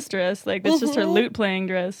lute in this dress. Like that's just her lute playing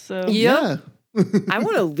dress. So yeah. I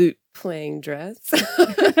want a lute playing dress.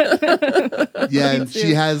 Yeah, and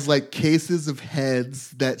she has like cases of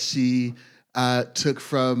heads that she took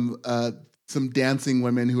from some dancing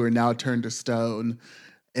women who are now turned to stone.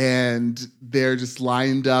 And they're just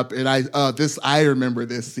lined up, and I remember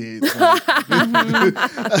this scene. Like,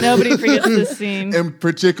 nobody forgets this scene, and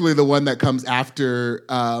particularly the one that comes after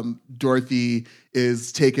Dorothy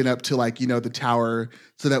is taken up to like the tower,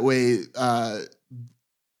 so that way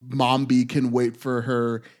Mombi can wait for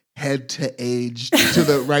her head to age to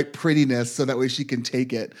the right prettiness, so that way she can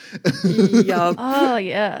take it. Yup. Oh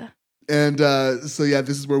yeah. And so yeah,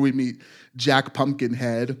 this is where we meet Jack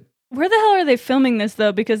Pumpkinhead. Where the hell are they filming this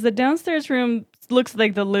though? Because the downstairs room looks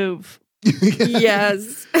like the Louvre.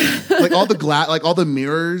 Yes. Like all the like all the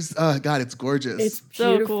mirrors. Oh God, it's gorgeous. It's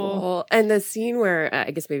so beautiful. Cool. And the scene where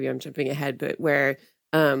I guess maybe I'm jumping ahead, but where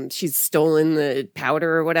she's stolen the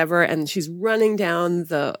powder or whatever, and she's running down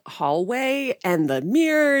the hallway, and the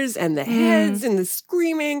mirrors and the heads and the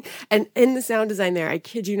screaming, and in the sound design there, I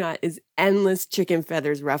kid you not, is endless chicken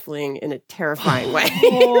feathers ruffling in a terrifying way.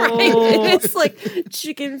 Right? It's like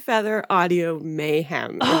chicken feather audio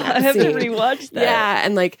mayhem. I haven't rewatched that. Yeah,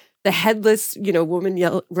 and like the headless,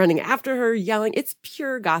 woman running after her, yelling. It's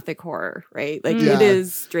pure gothic horror, right? Like it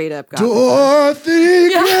is straight up gothic.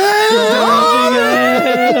 Dorothy!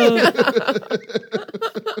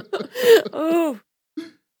 Oh.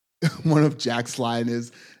 One of Jack's line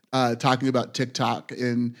is talking about TikTok,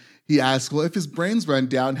 and he asks, well, if his brain's run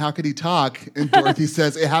down, how could he talk? And Dorothy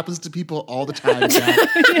says, it happens to people all the time, Jack.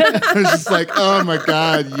 I was just like, oh my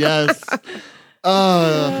God, yes.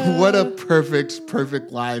 What a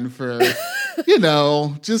perfect line for,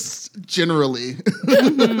 just generally.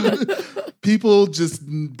 People just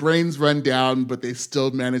brains run down, but they still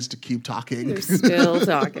manage to keep talking. They're still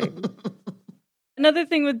talking. Another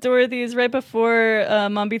thing with Dorothy is right before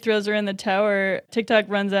Mombi throws her in the tower, TikTok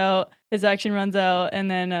runs out, his action runs out, and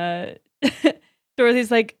then Dorothy's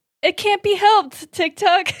like, it can't be helped,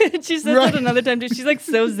 TikTok. She says that another time too. She's like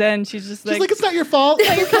so zen. She's like, it's not your fault. It's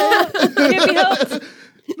not your fault. It can't be helped.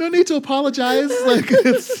 No need to apologize. Like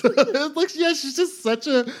it's like she's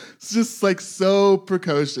just like so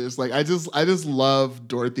precocious. Like I just love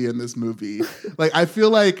Dorothy in this movie. Like I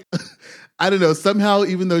feel like I don't know, somehow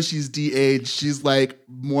even though she's de-aged, she's like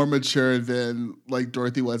more mature than like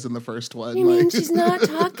Dorothy was in the first one. You mean she's not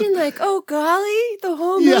talking like, oh golly, the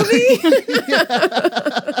whole movie?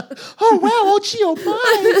 Oh wow, oh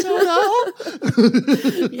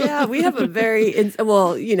yeah, we have a very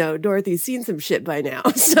Dorothy's seen some shit by now.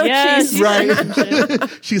 So yes, she's right.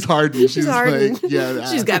 She's hardened. She's hardened. Like, yeah.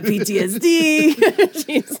 She's got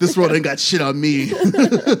PTSD. This world ain't got shit on me.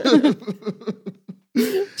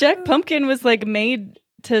 Jack Pumpkin was like made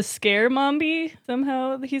to scare Mombi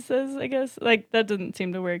somehow, he says, I guess. Like that doesn't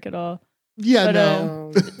seem to work at all. Yeah, but,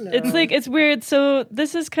 no. It's like it's weird. So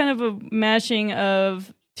this is kind of a mashing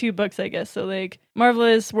of two books, I guess. So like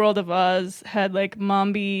Marvelous World of Oz had like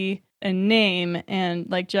Mombi and Name and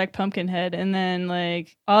like Jack Pumpkinhead, and then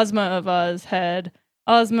like Ozma of Oz had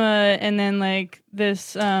Ozma, and then like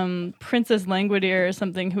this Princess Langwidere or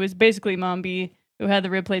something, who was basically Mombi, who had the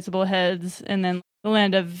replaceable heads, and then the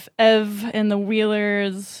Land of Ev and the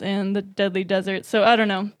Wheelers and the Deadly Desert. So I don't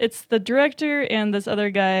know. It's the director and this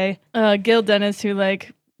other guy, Gil Dennis, who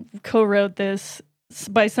like co-wrote this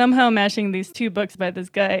by somehow mashing these two books by this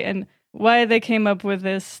guy. And why they came up with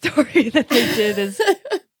this story that they did is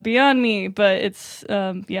beyond me. But it's,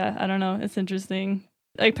 I don't know. It's interesting.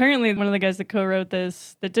 Apparently, one of the guys that co-wrote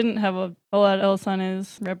this, that didn't have a whole lot else on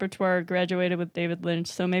his repertoire, graduated with David Lynch.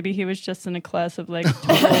 So maybe he was just in a class of like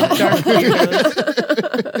total dark heroes.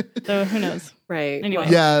 So who knows? Right. Anyway.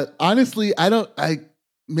 Yeah, honestly,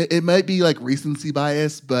 it might be like recency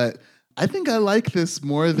bias, but I think I like this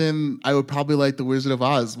more than I would probably like The Wizard of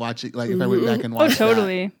Oz watching, like if I went back and watched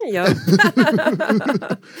totally. Yep.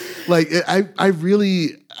 Like I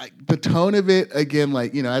really, the tone of it, again,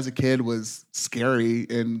 like, as a kid was scary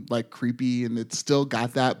and like creepy, and it still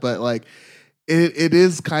got that, but like it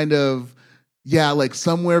is kind of, like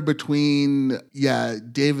somewhere between,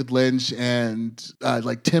 David Lynch and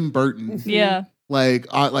like Tim Burton. Yeah.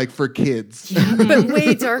 Like for kids. But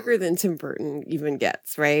way darker than Tim Burton even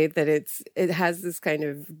gets, right? That it has this kind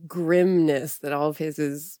of grimness that all of his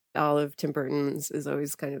is all of Tim Burton's is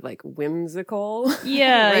always kind of like whimsical.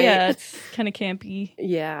 Yeah, right? yeah, it's kind of campy.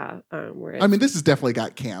 Yeah. Whereas, I mean, this has definitely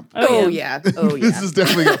got camp. oh yeah. Oh yeah. This has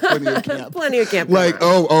definitely got plenty of camp. Plenty of camp. Like,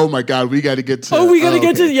 oh my God, we got to get to. Oh, we got to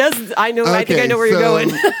get to. okay. Yes, I know. I think I Okay, know where you're going.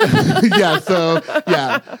 yeah. So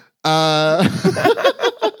yeah.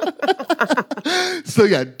 So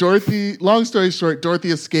yeah, Dorothy. Long story short,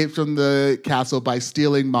 Dorothy escaped from the castle by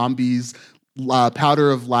stealing Mombi's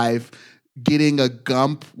powder of life, getting a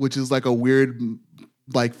gump, which is like a weird,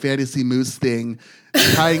 like fantasy moose thing,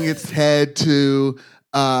 tying its head to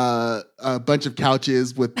a bunch of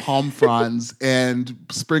couches with palm fronds and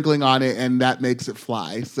sprinkling on it, and that makes it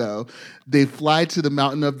fly. So they fly to the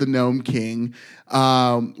mountain of the Gnome King,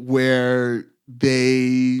 where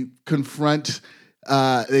they confront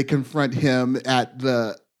him at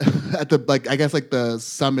the like, I guess, like the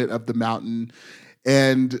summit of the mountain.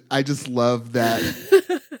 And I just love that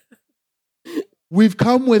we've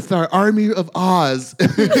come with our army of Oz.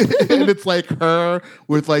 And it's like her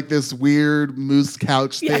with like this weird moose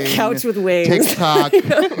couch thing. Yeah, couch with wings. TikTok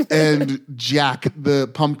and Jack the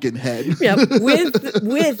pumpkin head. Yep, with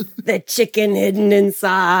the chicken hidden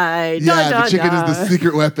inside. Yeah, Da, the chicken da, is the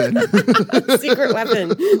secret weapon. secret weapon.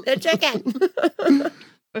 The chicken.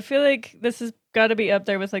 I feel like this has got to be up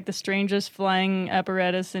there with like the strangest flying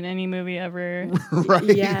apparatus in any movie ever. Right?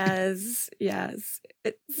 Yes. It's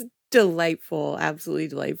delightful, absolutely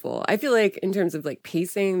delightful. I feel like in terms of like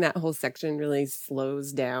pacing, that whole section really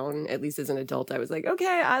slows down. At least as an adult, I was like,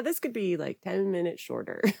 okay, this could be like 10 minutes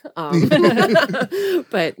shorter.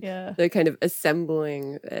 But Yeah. the kind of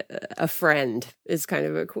assembling a friend is kind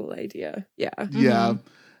of a cool idea. Yeah. Yeah.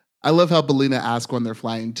 I love how Belina asks when they're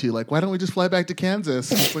flying too, like, why don't we just fly back to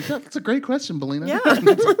Kansas? It's like, that's a great question, Belina. Yeah.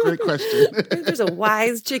 That's a great question. There's a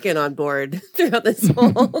wise chicken on board throughout this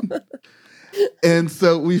whole. And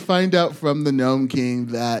so we find out from the Gnome King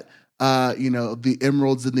that, the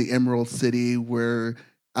emeralds in the Emerald City were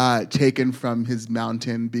taken from his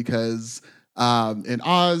mountain because in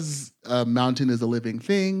Oz, a mountain is a living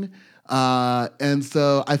thing. And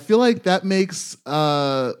so I feel like that makes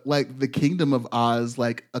like the Kingdom of Oz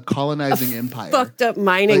like a colonizing empire. Fucked up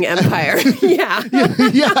mining Like- empire. Yeah.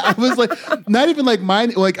 yeah, I was like, not even like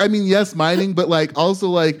mining. Like, I mean, yes, mining, but like also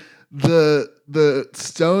like the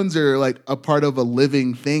stones are like a part of a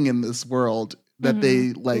living thing in this world that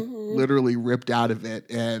they like literally ripped out of it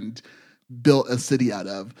and built a city out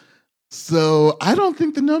of. So I don't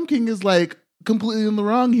think the Gnome King is like completely in the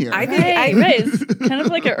wrong here. I think Right. It's kind of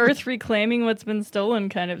like an Earth reclaiming what's been stolen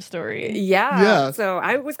kind of story. Yeah. Yeah. So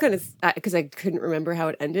I was kind of, because I couldn't remember how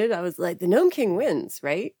it ended, I was like, the Gnome King wins,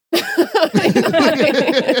 right? I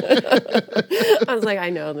was like, I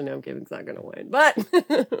know the Gnome King's not going to win, but.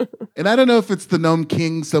 And I don't know if it's the Gnome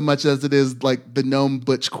King so much as it is like the Gnome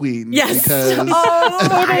Butch Queen. Yes. Because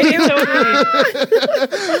my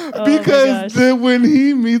because gosh. when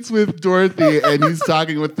he meets with Dorothy and he's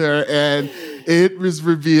talking with her and it was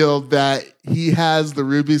revealed that he has the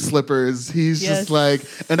ruby slippers. He's Yes. just like,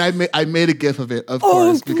 and I made a gif of it, of Oh,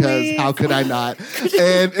 course, because please. how could I not?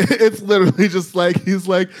 And it's literally just like, he's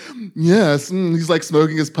like, yes. He's like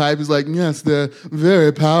smoking his pipe. He's like, yes, they're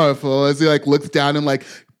very powerful. As he like looks down and like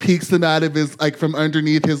peeks them out of his, like from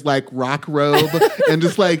underneath his like rock robe and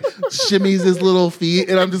just like shimmies his little feet.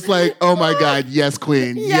 And I'm just like, oh my God, yes,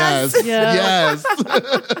 queen. Yes. Yes. Yeah. Yes.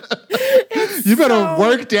 You better so-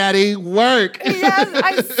 work, daddy, work. Yes,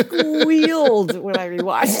 I squealed when I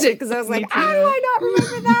rewatched it because I was like, how do I not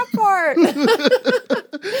remember that part?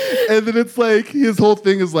 And then it's like his whole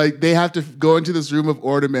thing is like they have to go into this room of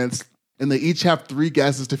ornaments and they each have 3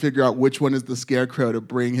 guesses to figure out which one is the scarecrow to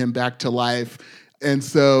bring him back to life. And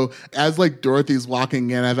so as like Dorothy's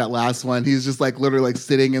walking in at that last one, he's just like literally like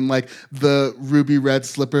sitting and like the ruby red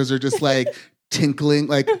slippers are just like twinkling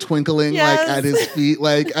like Yes. at his feet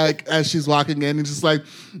like as she's walking in and just like,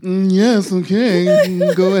 yes,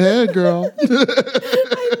 okay, go ahead, girl.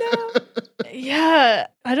 I know. Yeah,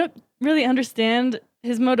 I don't really understand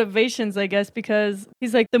his motivations, I guess, because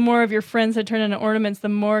he's like, the more of your friends I turn into ornaments, the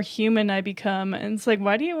more human I become. And it's like,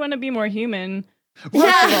 why do you want to be more human? Right,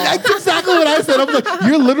 that's exactly what I said. I'm like,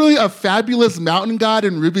 you're literally a fabulous mountain god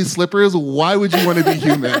in ruby slippers. Why would you want to be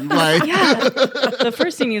human? Like, Yeah. The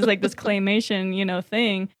first scene is like this claymation,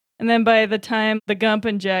 thing. And then by the time the Gump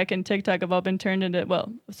and Jack and TikTok have all been turned into,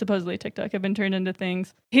 well, supposedly TikTok have been turned into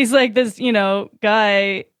things, he's like this,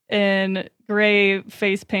 guy in gray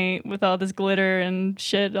face paint with all this glitter and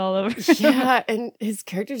shit all over. Yeah, and his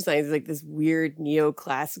character design is like this weird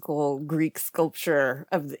neoclassical Greek sculpture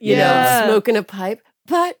of, Yeah. smoking a pipe.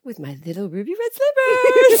 but with my little ruby red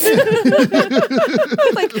slippers.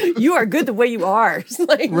 Like, you are good the way you are.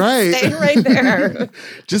 Like, Right. stay right there.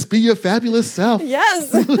 Just be your fabulous self.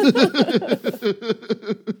 Yes.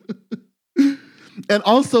 And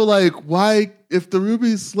also, like, why, if the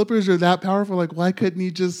ruby slippers are that powerful, like, why couldn't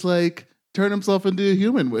he just, like, turn himself into a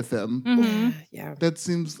human with them? Mhm. Yeah. That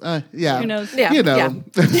seems, yeah. Who knows? Yeah. You know.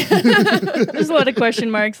 There's a lot of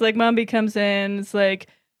question marks. Like, Mombi comes in, it's like,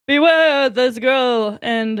 beware this girl.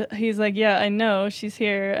 And he's like, yeah, I know. She's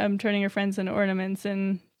here. I'm turning her friends into ornaments.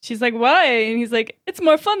 And she's like, why? And he's like, it's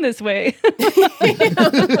more fun this way.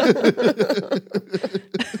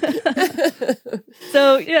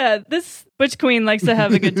 So, yeah, this Butch Queen likes to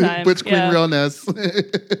have a good time. Butch Queen Yeah. realness.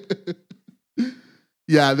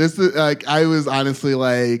 Yeah, this is, like, I was honestly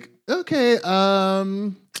like, okay,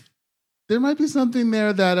 there might be something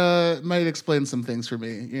there that might explain some things for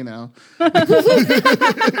me, you know.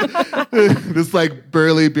 This, like,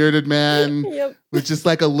 burly bearded man Yep. with just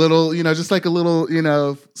like a little, you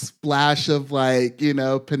know, splash of, like, you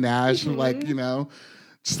know, panache, like, you know,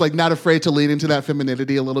 just like not afraid to lean into that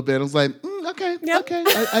femininity a little bit. I was like, okay, Yep. okay.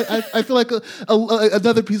 I feel like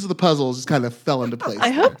another piece of the puzzle just kind of fell into place.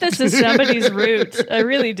 I hope this is somebody's root. I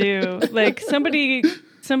really do. Like, somebody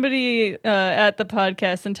at the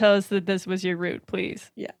podcast and tell us that this was your root,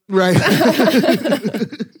 please. Right.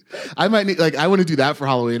 I might need, like, I want to do that for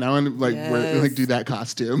Halloween. I want to, like, Yes. do that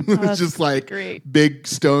costume. Oh, It's that's just like great. big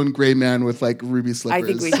stone gray man with, like, ruby slippers. I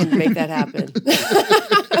think we can make that happen.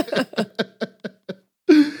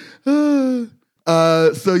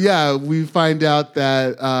 So yeah, we find out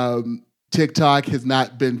that TikTok has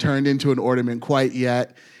not been turned into an ornament quite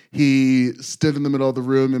yet. He stood in the middle of the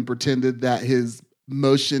room and pretended that his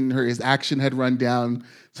motion or his action had run down,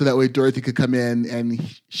 so that way Dorothy could come in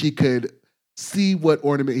and she could see what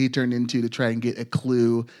ornament he turned into to try and get a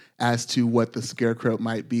clue as to what the scarecrow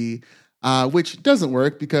might be. Which doesn't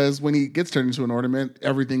work, because when he gets turned into an ornament,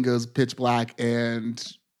 everything goes pitch black and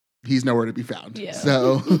he's nowhere to be found. Yeah.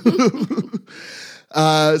 So,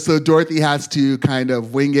 so Dorothy has to kind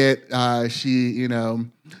of wing it. She, you know,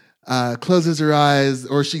 closes her eyes,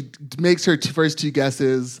 or she makes her first two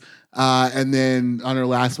guesses, and then on her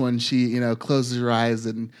last one, she, you know, closes her eyes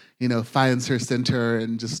and, you know, finds her center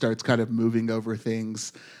and just starts kind of moving over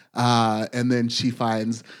things. And then she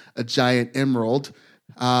finds a giant emerald,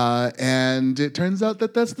 and it turns out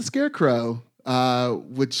that that's the scarecrow,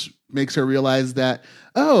 which makes her realize that,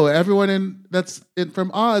 oh, everyone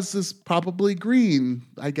from Oz is probably green,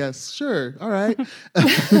 I guess. Sure. All right.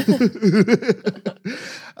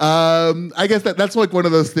 I guess that's like one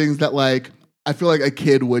of those things that, like, I feel like a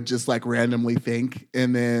kid would just, like, randomly think,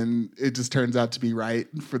 and then it just turns out to be right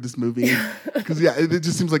for this movie. Because, yeah, it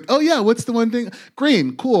just seems like, oh, yeah, what's the one thing?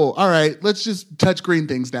 Green. Cool. All right. Let's just touch green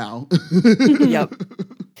things now. Yep.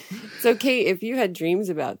 So, Kate, if you had dreams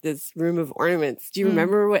about this room of ornaments, do you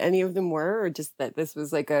remember what any of them were, or just that this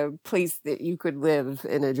was like a place that you could live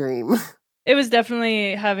in a dream? It was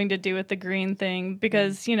definitely having to do with the green thing,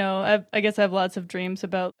 because, you know, I guess I have lots of dreams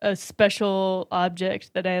about a special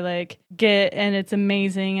object that I, like, get and it's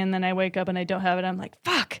amazing, and then I wake up and I don't have it. I'm like,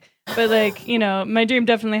 fuck. But, like, you know, my dream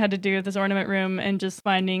definitely had to do with this ornament room and just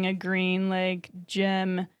finding a green, like,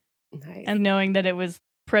 gem Nice. and knowing that it was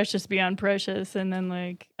precious beyond precious. And then,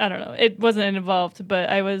 like, I don't know, it wasn't involved, but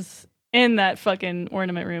I was in that fucking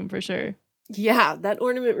ornament room for sure. Yeah, that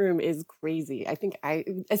ornament room is crazy. I think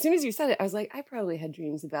as soon as you said it, I was like, I probably had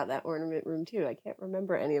dreams about that ornament room too. I can't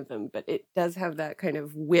remember any of them, but it does have that kind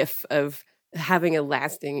of whiff of having a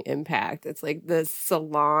lasting impact. It's like the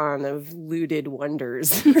salon of looted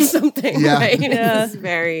wonders or something, Yeah. right? Yeah. It's this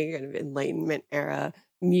very kind of Enlightenment era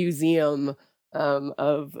museum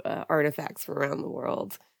of artifacts from around the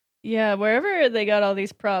world. Yeah, wherever they got all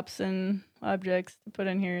these props and objects to put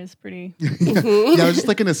in here is pretty. Yeah, it was just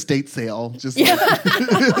like an estate sale. Just Yeah. like,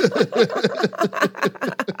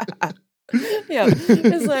 Yeah,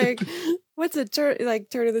 it's like, what's a turn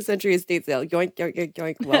of the century estate sale? Yoink, yoink, yoink,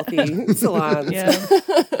 yoink, wealthy salons. Yeah.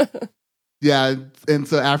 yeah. And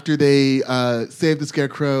so after they save the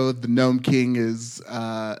scarecrow, the Gnome King is,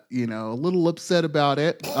 you know, a little upset about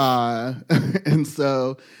it. And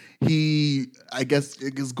so he, I guess,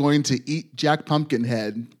 is going to eat Jack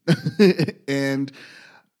Pumpkinhead. And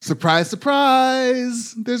surprise,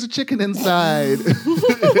 surprise, there's a chicken inside.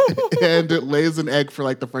 And it lays an egg for,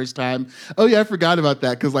 like, the first time. Oh, yeah, I forgot about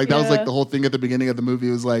that, because, like, that was, like, the whole thing at the beginning of the movie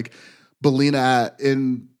was, like, Bellina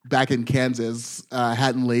back in Kansas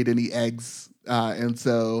hadn't laid any eggs. And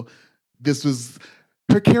so this was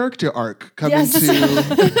her character arc coming Yes.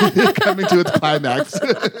 coming to its climax.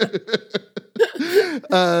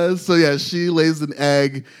 So yeah, she lays an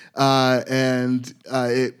egg, and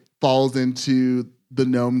it falls into the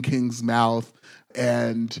Gnome King's mouth,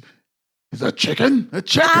 and he's a chicken.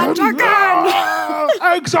 chicken!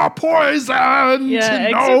 Ah, eggs are poison. Yeah, to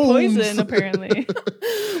eggs are gnomes. poison, apparently.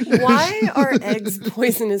 Why are eggs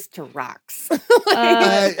poisonous to rocks? No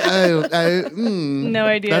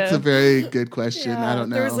idea. That's a very good question. I don't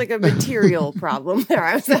know. There was like a material problem there.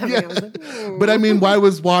 I was having. Yeah. I was like, But I mean, why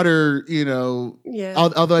was water, yeah.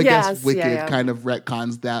 although I guess Yes, Wicked yeah. kind of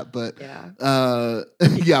retcons that, but Yeah.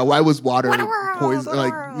 yeah, why was water What a world, poison, what a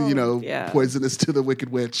world. Yeah. poisonous to the Wicked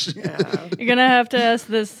Witch? Yeah. You're gonna have to ask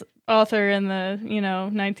this author in the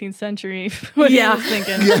 19th century what he was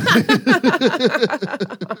thinking.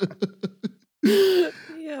 Yeah.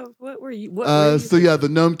 What were you? What were you So yeah, the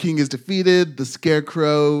Gnome King is defeated. The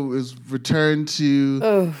Scarecrow is returned to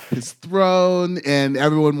Oh. his throne, and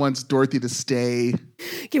everyone wants Dorothy to stay.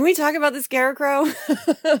 Can we talk about the Scarecrow?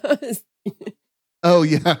 Oh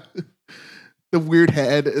yeah, the weird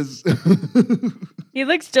head is. He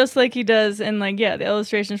looks just like he does in the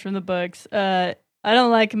illustrations from the books. I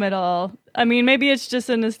don't like him at all. I mean, maybe it's just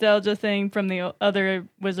a nostalgia thing from the other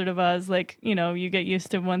Wizard of Oz. You get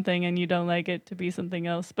used to one thing and you don't like it to be something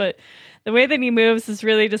else. But the way that he moves is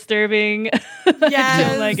really disturbing. I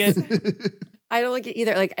don't like it. I don't like it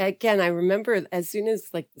either. Again, I remember as soon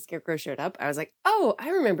as the Scarecrow showed up, I was like, oh,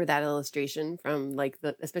 I remember that illustration from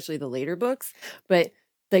especially the later books. But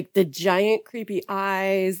the giant creepy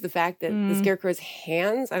eyes, the fact that the Scarecrow's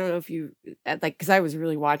hands, I don't know if you because I was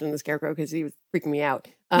really watching the Scarecrow because he was freaking me out.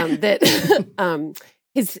 That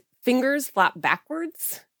his fingers flap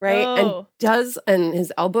backwards, right? Oh. And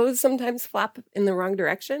his elbows sometimes flap in the wrong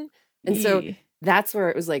direction. And so that's where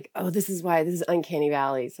it was like, oh, this is why this is Uncanny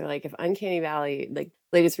Valley. So if Uncanny Valley,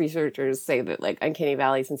 latest researchers say that Uncanny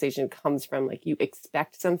Valley sensation comes from you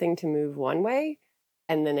expect something to move one way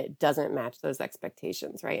and then it doesn't match those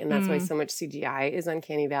expectations, right? And that's why so much CGI is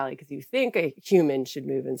Uncanny Valley, because you think a human should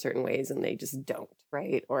move in certain ways and they just don't,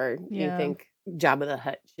 right? Or you think Jabba the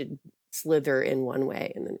Hutt should slither in one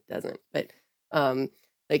way and then it doesn't. But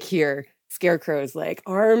here, Scarecrow's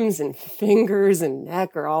arms and fingers and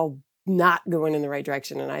neck are all not going in the right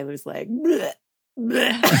direction, and I was like, bleh,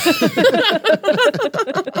 bleh.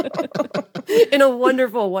 In a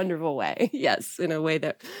wonderful, wonderful way. Yes, in a way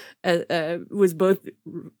that was both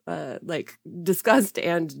disgust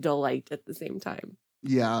and delight at the same time.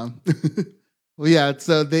 Yeah. Well, yeah.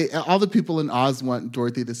 So all the people in Oz want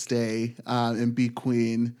Dorothy to stay and be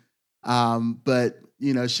queen, but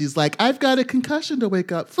she's like, I've got a concussion to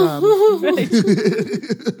wake up from.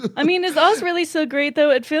 I mean, is Oz really so great though?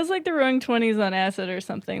 It feels like the Roaring Twenties on acid or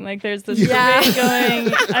something. There's this parade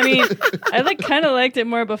going. I mean, I kind of liked it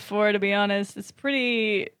more before, to be honest. It's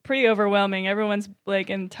pretty overwhelming. Everyone's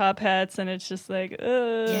in top hats, and it's just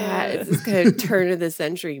yeah, it's this kind of turn of the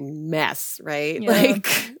century mess, right? Yeah.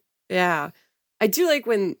 Yeah. I do like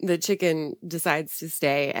when the chicken decides to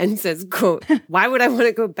stay and says, quote, why would I want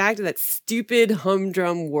to go back to that stupid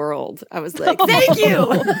humdrum world? I was like, thank you.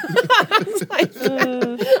 I was like,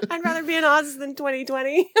 I'd rather be in Oz than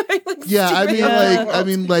 2020. Yeah,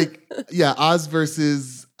 Oz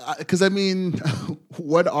versus, because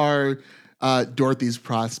what are Dorothy's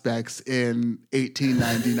prospects in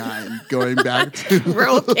 1899 going back to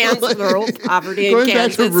rural poverty in going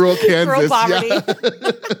Kansas. back to rural Kansas, rural poverty.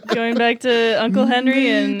 Going back to Uncle Henry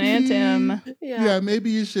and Aunt Em. Yeah, maybe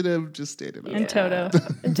you should have just stayed in And Toto.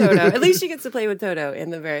 And Toto. At least she gets to play with Toto in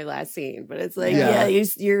the very last scene. But it's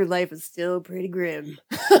your life is still pretty grim.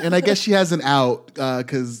 And I guess she has an out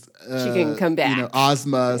because she can come back.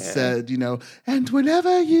 Ozma said, and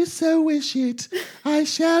whenever you so wish it, I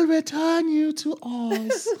shall return you to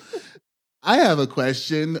Oz. I have a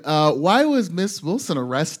question. Why was Miss Wilson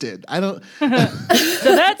arrested? I don't. So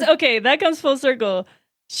that's okay. That comes full circle.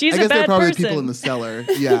 She's I guess a bad there are probably person. people in the cellar.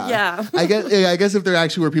 Yeah. Yeah. I guess if there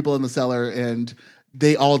actually were people in the cellar and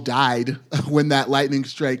they all died when that lightning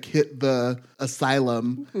strike hit the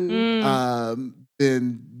asylum,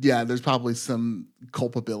 then there's probably some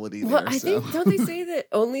culpability there. Well, I think, don't they say that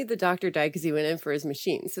only the doctor died because he went in for his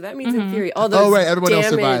machine? So that means in theory, all those everyone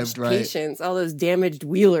else damaged survived, right? patients, all those damaged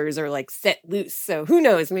wheelers are set loose. So who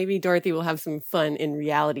knows? Maybe Dorothy will have some fun in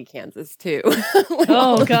reality Kansas too.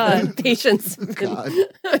 Oh God, patients have been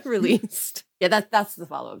released. Yeah, that's the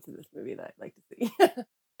follow up to this movie that I'd like to see.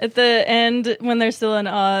 At the end, when they're still in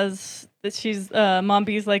Oz, that she's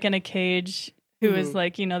Mombi's in a cage. Who is the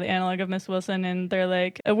analog of Miss Wilson, and they're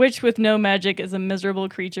like, a witch with no magic is a miserable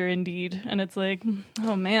creature indeed. And it's like,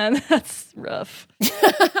 oh man, that's rough.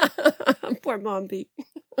 Poor Mombi.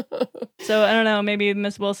 So I don't know, maybe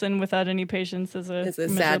Miss Wilson without any patience is It's a a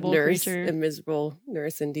sad miserable nurse, creature a miserable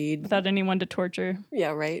nurse indeed. without anyone to torture.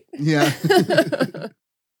 Yeah, right. Yeah.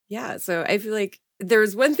 Yeah, so I feel like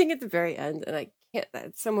there's one thing at the very end, and I can't.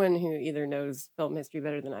 That's someone who either knows film history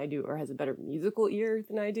better than I do, or has a better musical ear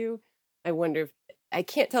than I do. I wonder if I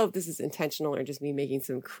can't tell if this is intentional or just me making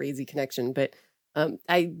some crazy connection. But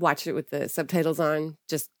I watched it with the subtitles on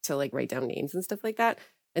just to like write down names and stuff like that.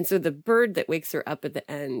 And so the bird that wakes her up at the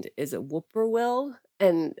end is a whippoorwill,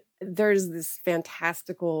 and there's this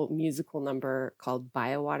fantastical musical number called "By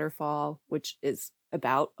a Waterfall," which is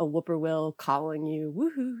about a whippoorwill calling you.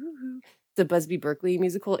 Woohoo! Woohoo. It's a Busby Berkeley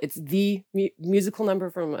musical. It's the musical number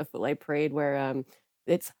from A Footlight Parade where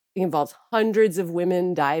it involves hundreds of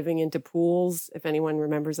women diving into pools. If anyone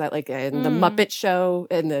remembers that, like in the Muppet Show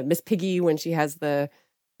and the Miss Piggy when she has the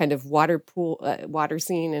kind of water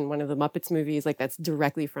scene in one of the Muppets movies, like that's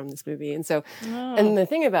directly from this movie. And so, and the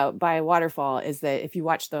thing about By a Waterfall is that if you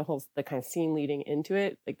watch the kind of scene leading into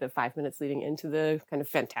it, like the 5 minutes leading into the kind of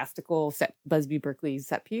fantastical Busby Berkeley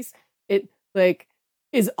set piece, it like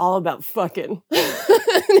is all about fucking.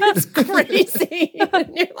 It's crazy.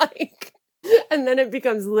 And you're like, and then it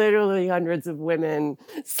becomes literally hundreds of women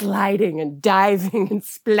sliding and diving and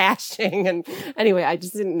splashing. And anyway, I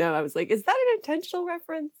just didn't know. I was like, is that an intentional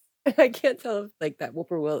reference? I can't tell if like that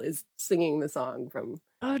whippoorwill is singing the song from.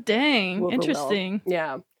 Oh, dang. Interesting.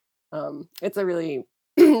 Yeah. It's a really,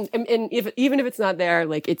 and even if it's not there,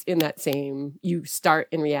 like it's in that same, you start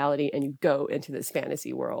in reality and you go into this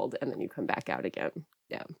fantasy world and then you come back out again.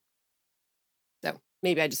 Yeah. So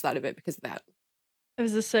maybe I just thought of it because of that. It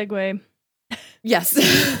was a segue. Yes.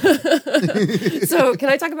 So can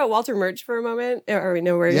I talk about Walter Murch for a moment? Or we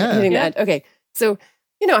know we're hitting that. Okay. So,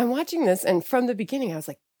 I'm watching this and from the beginning I was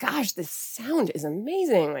like, gosh, this sound is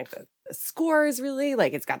amazing. Like the score is really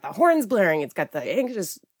like, it's got the horns blaring, it's got the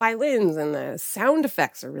anxious violins and the sound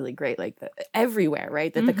effects are really great. Like everywhere,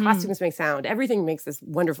 right? That the costumes make sound, everything makes this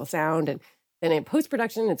wonderful sound. And then in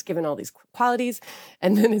post-production, it's given all these qualities.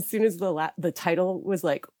 And then as soon as the title was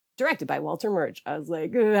like, directed by Walter Murch, I was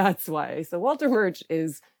like, that's why. So Walter Murch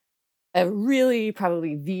is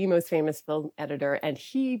probably the most famous film editor, and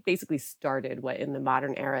he basically started what in the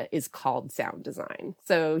modern era is called sound design.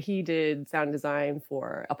 So he did sound design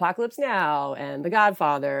for Apocalypse Now and The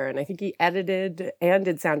Godfather, and I think he edited and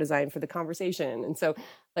did sound design for The Conversation. And so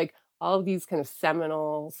like all of these kind of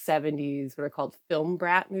seminal 70s what are called film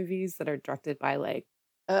brat movies that are directed by like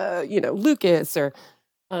Lucas or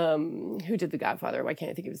who did The Godfather? Why can't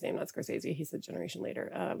I think of his name? Not Scorsese. He's a generation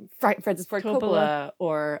later. Francis Ford Coppola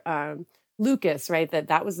or Lucas, right?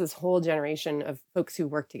 That was this whole generation of folks who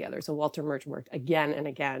worked together. So Walter Murch worked again and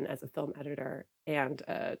again as a film editor and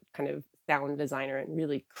a kind of sound designer and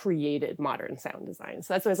really created modern sound design.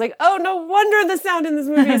 So that's why I was like, oh, no wonder the sound in this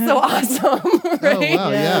movie is so awesome, right? Oh, wow,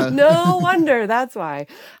 yeah. No wonder. That's why.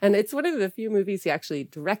 And it's one of the few movies he actually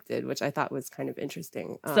directed, which I thought was kind of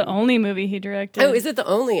interesting. It's the only movie he directed. Oh, is it the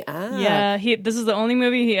only? Ah. Yeah, this is the only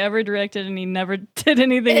movie he ever directed, and he never did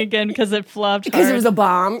anything again because it flopped hard. Because it was a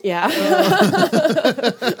bomb, yeah.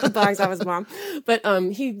 The box office bomb. But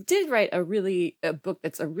he did write a book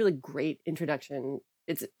that's a really great introduction.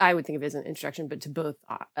 I would think of it as an introduction, but to both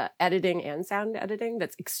editing and sound editing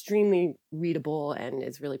that's extremely readable and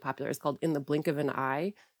is really popular. It's called In the Blink of an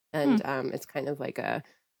Eye. And it's kind of like a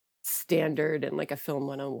standard and like a film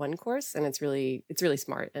 101 course. And it's really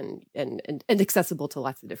smart and accessible to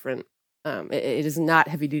lots of different. It is not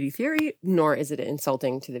heavy duty theory, nor is it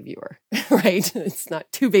insulting to the viewer, right? It's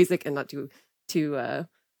not too basic and not too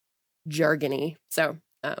jargony. So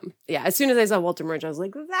as soon as I saw Walter Murch, I was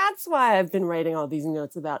like, that's why I've been writing all these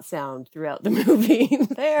notes about sound throughout the movie.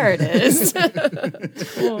 There it is.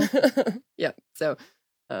 Yeah. So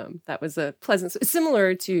that was a pleasant,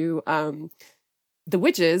 similar to The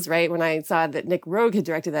Witches, right? When I saw that Nick Rogue had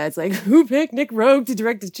directed that, it's like, who picked Nick Rogue to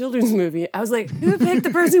direct a children's movie? I was like, who picked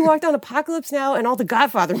the person who walked on Apocalypse Now and all the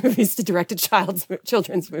Godfather movies to direct a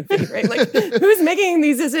children's movie, right? Like, who's making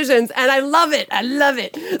these decisions? And I love it. I love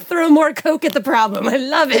it. Throw more coke at the problem. I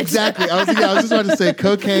love it. Exactly. I was just about to say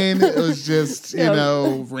cocaine was just,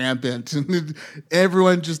 rampant.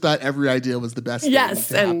 Everyone just thought every idea was the best. Yes.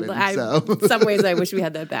 Thing to happen, in some ways, I wish we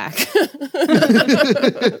had that back.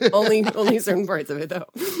 only certain parts of it, though.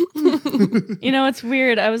 It's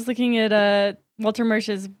weird. I was looking at Walter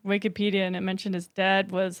Murch's Wikipedia, and it mentioned his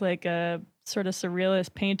dad was like a sort of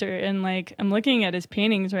surrealist painter, and like I'm looking at his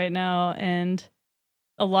paintings right now, and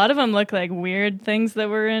a lot of them look like weird things that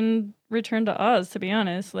were in Return to Oz, to be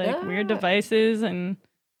honest, like weird devices and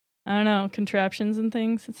I don't know, contraptions and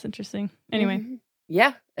things. It's interesting. Anyway.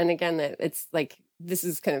 Yeah. And again, it's like, this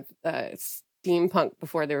is kind of steampunk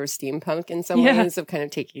before there was steampunk in some Yeah. ways, of kind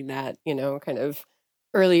of taking that, kind of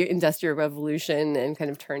early industrial revolution and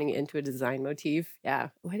kind of turning it into a design motif. Yeah.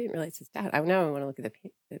 Oh, I didn't realize it's that. I now want to look at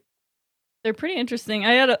the They're pretty interesting.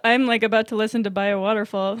 I'm like about to listen to By a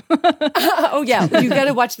Waterfall. Oh yeah, you got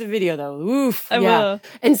to watch the video though. Oof. I yeah. will.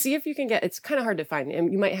 And see if you can get. It's kind of hard to find,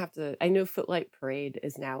 and you might have to. I know Footlight Parade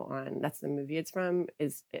is now on. That's the movie it's from.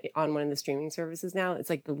 Is on one of the streaming services now. It's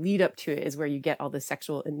like the lead up to it is where you get all the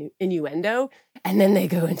sexual innuendo, and then they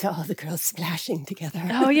go into all the girls splashing together.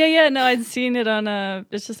 Oh yeah. No, I'd seen it on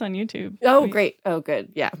it's just on YouTube. Oh great. Oh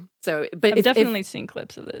good. Yeah. So, but I've definitely seen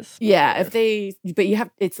clips of this. Yeah, but you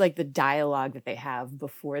have, it's like the dialogue that they have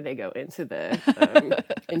before they go into the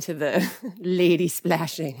into the lady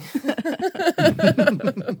splashing.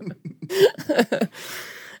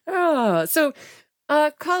 Oh, so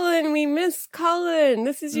Colin, we miss Colin.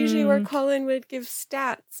 This is usually where Colin would give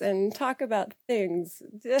stats and talk about things.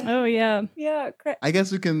 Oh yeah. Yeah. I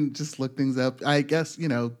guess we can just look things up. I guess,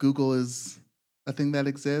 Google is a thing that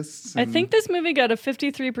exists. I think this movie got a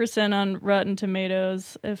 53% on Rotten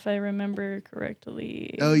Tomatoes, if I remember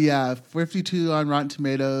correctly. Oh yeah, 52 on Rotten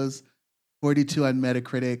Tomatoes, 42 on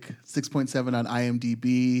Metacritic, 6.7 on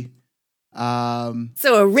IMDb.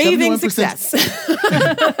 So a raving 71%, success.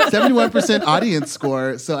 71% audience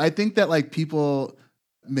score. So I think that like people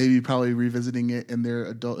maybe probably revisiting it in their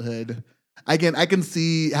adulthood. Again, I can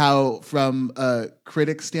see how from a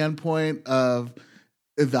critic standpoint of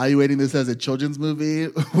evaluating this as a children's movie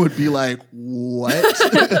would be like, what?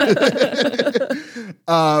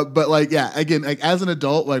 But like, yeah, again, like as an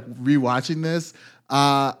adult, like rewatching this,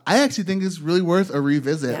 I actually think it's really worth a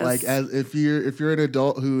revisit. Yes. Like, as if you're an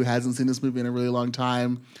adult who hasn't seen this movie in a really long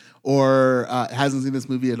time, or hasn't seen this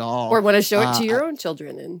movie at all, Or want to show it to your own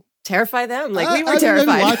children and terrify them like we were Maybe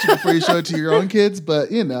terrified. watch it before you show it to your own kids, but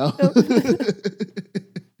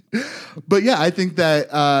But yeah, I think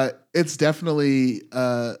that it's definitely.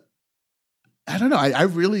 I don't know. I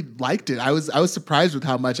really liked it. I was surprised with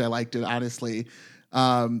how much I liked it, honestly,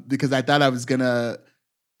 because I thought I was gonna.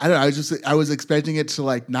 I don't know. I was expecting it to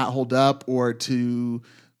like not hold up or to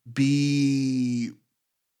be.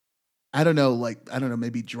 I don't know,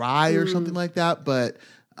 maybe dry or something like that. But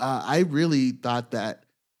I really thought that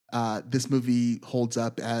this movie holds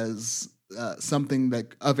up as something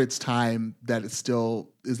that of its time, that it still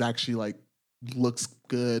is actually like looks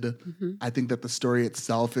good. Mm-hmm. I think that the story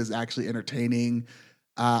itself is actually entertaining.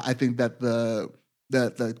 I think that the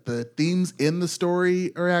themes in the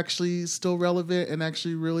story are actually still relevant and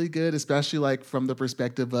actually really good, especially like from the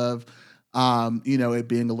perspective of it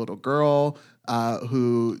being a little girl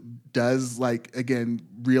who does like, again,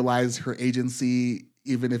 realize her agency,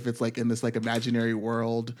 even if it's like in this like imaginary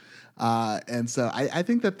world. And so I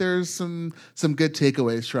think that there's some good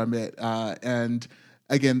takeaways from it. And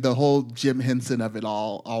again, the whole Jim Henson of it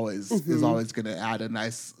all is always going to add a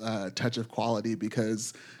nice touch of quality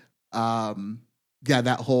because,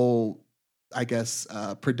 that whole, I guess,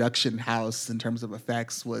 production house in terms of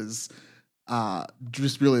effects was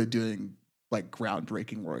just really doing like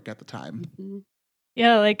groundbreaking work at the time. Mm-hmm.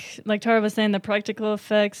 Yeah, like Tara was saying, the practical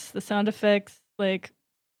effects, the sound effects, like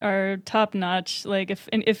are top notch. Like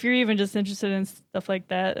if you're even just interested in stuff like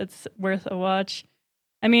that, it's worth a watch.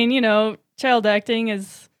 I mean, child acting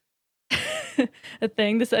is a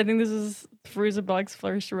thing. I think this is Fairuza Balk's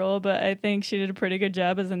first role, but I think she did a pretty good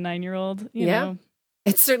job as a 9-year-old. You know.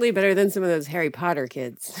 It's certainly better than some of those Harry Potter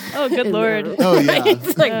kids. Oh, good Lord. Oh, yeah.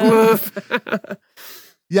 It's like, woof.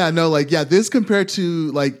 Yeah, no, like, yeah, this compared to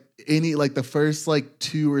like any, like the first like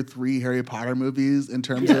 2 or 3 Harry Potter movies in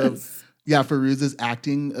terms of, Fairuza's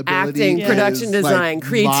acting ability. Production design, like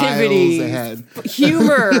creativity, miles ahead.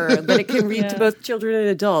 humor that it can read to both children and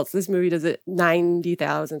adults. This movie does it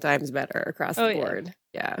 90,000 times better across the board.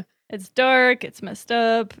 Yeah. It's dark, it's messed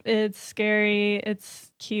up, it's scary, it's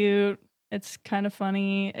cute, it's kind of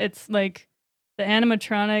funny. It's like the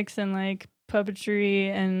animatronics and like puppetry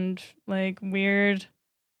and like weird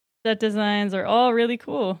set designs are all really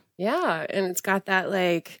cool. Yeah, and it's got that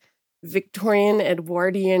like Victorian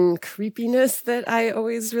Edwardian creepiness that I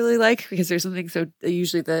always really like, because there's something so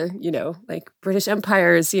usually the like British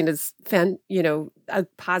Empire is seen as a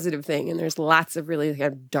positive thing, and there's lots of really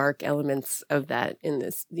kind of dark elements of that in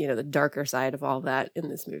this, the darker side of all that in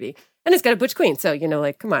this movie. And it's got a butch queen, so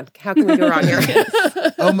like, come on, how can we go wrong here?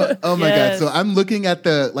 Oh my God! So I'm looking at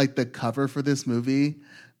the cover for this movie.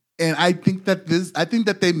 And I think that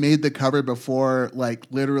they made the cover before like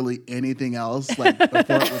literally anything else, like before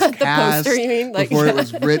it was cast, poster, you mean? Like, before it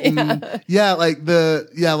was written. Because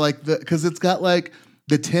it's got like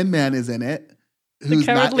the Tin Man is in it, who's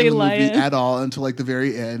not in the movie at all until like the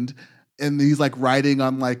very end, and he's like riding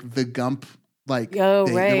on like the Gump like Oh,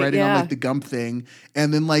 thing. right, They're writing on yeah. like the gump thing,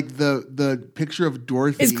 and then like the picture of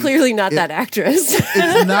Dorothy It's clearly not that actress.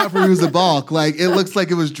 It's not Fairuza Balk. Like it looks like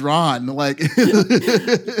it was drawn. Like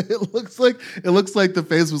it looks like the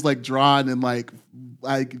face was like drawn and like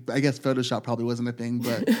I guess Photoshop probably wasn't a thing,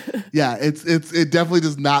 but yeah, it definitely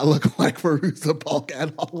does not look like Fairuza Balk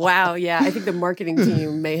at all. Wow, yeah. I think the marketing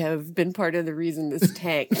team may have been part of the reason this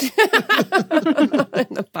tanked in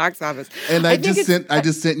the box office. And I just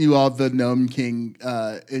it's- sent you all the Gnome King.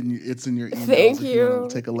 It's in your email. Thank if you. wanna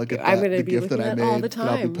take a look at that. I'm going to the be gift looking that I at made. all the that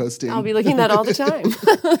I'll be time. posting. I'll be looking at that all the time.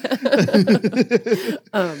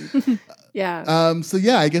 Yeah. So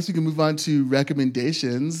yeah, I guess we can move on to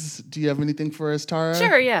recommendations. Do you have anything for us, Tara?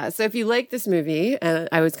 Sure, yeah. So if you like this movie, and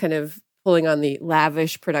I was kind of pulling on the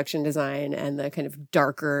lavish production design and the kind of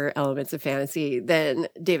darker elements of fantasy, then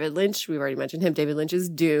David Lynch, we've already mentioned him, David Lynch's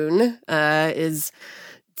Dune is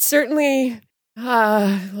certainly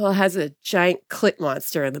has a giant clit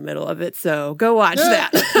monster in the middle of it, so go watch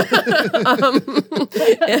that.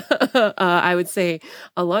 I would say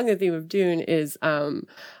along the theme of Dune is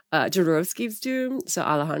Jodorowsky's Dune. So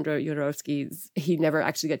Alejandro Jodorowsky's, he never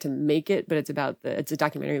actually got to make it, but it's a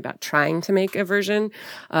documentary about trying to make a version.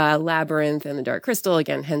 Labyrinth and The Dark Crystal,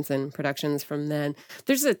 again, Henson Productions from then.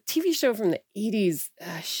 There's a TV show from the 80s.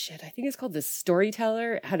 I think it's called The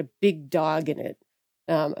Storyteller. It had a big dog in it.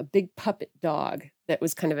 A big puppet dog that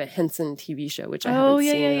was kind of a Henson TV show, which I haven't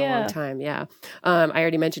seen in a long time. Yeah. I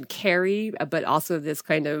already mentioned Carrie, but also this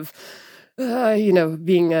kind of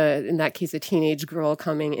being in that case, a teenage girl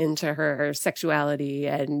coming into her sexuality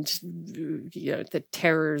and, the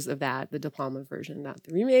terrors of that, the De Palma version, not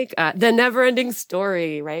the remake. The Neverending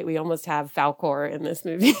Story, right? We almost have Falkor in this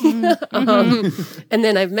movie. And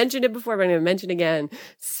then I've mentioned it before, but I'm going to mention again,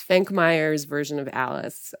 Svenkmeyer's version of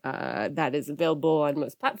Alice. That is available on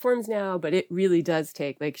most platforms now, but it really does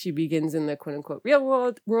take, like, she begins in the quote unquote real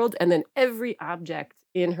world, and then every object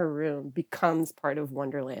in her room becomes part of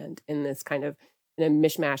Wonderland in this kind of in a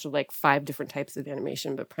mishmash of like 5 different types of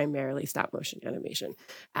animation, but primarily stop motion animation.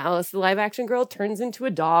 Alice, the live action girl, turns into a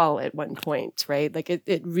doll at one point, right? Like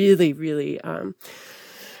it really, really kind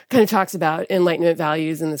of talks about Enlightenment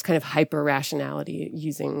values and this kind of hyper rationality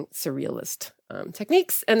using surrealist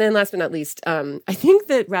techniques. And then last but not least, I think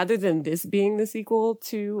that rather than this being the sequel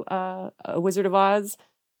to A Wizard of Oz,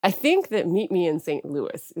 I think that Meet Me in St.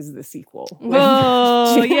 Louis is the sequel.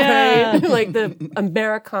 Whoa, yeah. Like the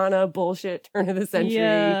Americana bullshit turn of the century.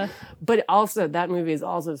 Yeah. But also, that movie is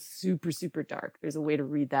also super, super dark. There's a way to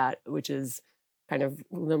read that, which is kind of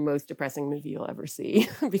the most depressing movie you'll ever see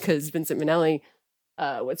because Vincent Minnelli,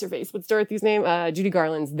 what's Dorothy's name? Judy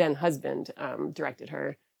Garland's then husband directed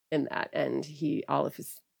her in that. And all of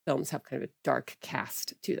his films have kind of a dark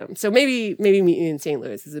cast to them. So maybe Meet Me in St.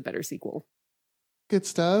 Louis is a better sequel. Good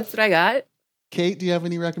stuff. That's what I got. Kate, do you have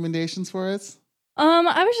any recommendations for us?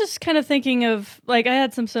 I was just kind of thinking of, like, I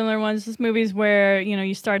had some similar ones, just movies where,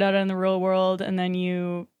 you start out in the real world and then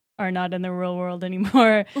you are not in the real world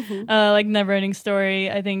anymore. Mm-hmm. Like Neverending Story,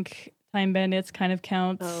 I think Time Bandits kind of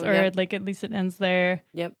counts, like at least it ends there.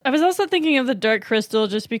 Yep. I was also thinking of The Dark Crystal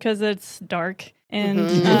just because it's dark and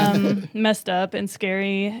Mm-hmm. messed up and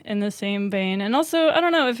scary in the same vein. And also, I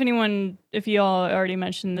don't know if you all already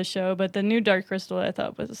mentioned the show, but the new Dark Crystal I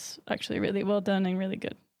thought was actually really well done and really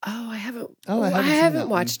good. Oh, I haven't. I I haven't haven't seen that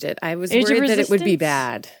watched it. I was Age of worried that it would be Resistance?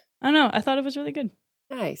 bad. I don't know. I thought it was really good.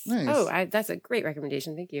 Nice. Nice. Oh, that's a great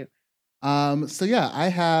recommendation. Thank you. So yeah, I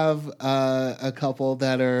have a couple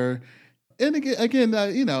that are, and again,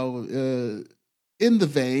 in the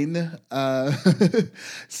vein.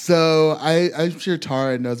 So I'm sure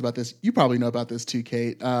Tara knows about this. You probably know about this too,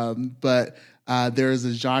 Kate. But there is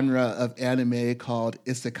a genre of anime called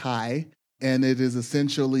isekai, and it is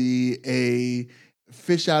essentially a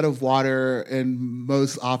fish out of water, and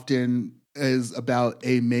most often is about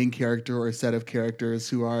a main character or a set of characters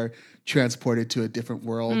who are transported to a different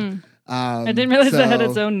world. I didn't realize it had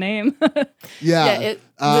its own name. Yeah, It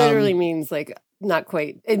literally means like not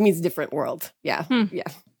quite. It means different world. Yeah. Yeah.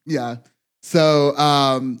 Yeah. So,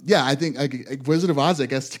 I think Wizard of Oz, I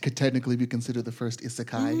guess, could technically be considered the first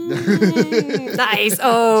isekai. Nice.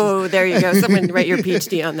 Oh, there you go. Someone write your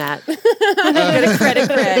PhD on that. I'm going to credit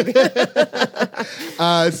Craig.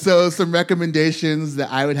 So some recommendations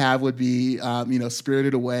that I would have would be,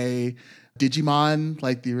 Spirited Away, Digimon,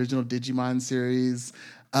 like the original Digimon series.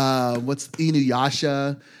 What's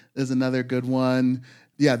Inuyasha is another good one.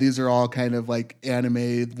 Yeah, these are all kind of like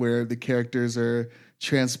anime where the characters are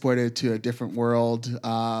transported to a different world.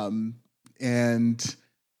 And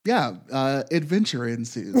adventure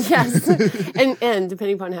ensues. Yes, and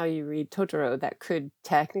depending upon how you read Totoro, that could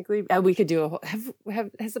technically we could do a whole.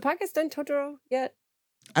 Has the podcast done Totoro yet?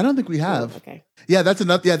 I don't think we have. Oh, okay. Yeah, that's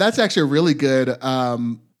enough. Yeah, that's actually a really good,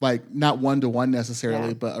 like not 1-to-1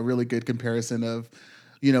 necessarily, but a really good comparison of,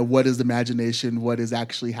 what is imagination, what is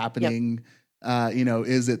actually happening. Yep.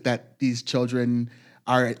 Is it that these children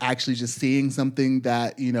are actually just seeing something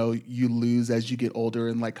that, you lose as you get older,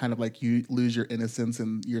 and like kind of like you lose your innocence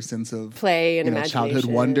and your sense of play and imagination, childhood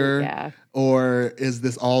wonder, yeah. Or is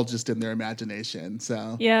this all just in their imagination?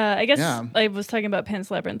 So yeah, I guess I was talking about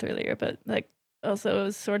Pan's Labyrinth earlier, but like also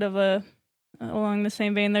sort of along the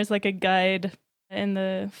same vein. There's like a guide in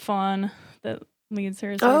the fawn that leads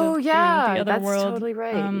her sort of to the other that's world. Totally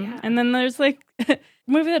right. And then there's like a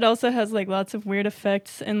movie that also has like lots of weird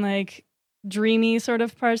effects and like dreamy sort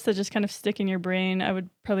of parts that just kind of stick in your brain. I would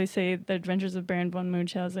probably say The Adventures of Baron von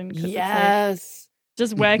Munchausen. Yes. It's like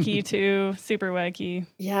just wacky too, super wacky.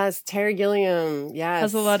 Yes, Terry Gilliam. Yes.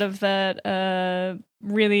 Has a lot of that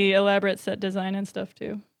really elaborate set design and stuff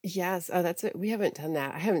too. Yes. Oh, that's it. We haven't done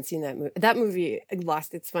that. I haven't seen that movie. That movie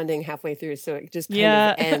lost its funding halfway through, so it just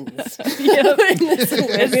kind of ends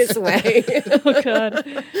in this way. Oh,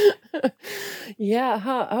 God. Yeah.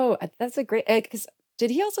 Huh. Oh, that's a great... Because did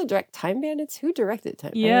he also direct Time Bandits? Who directed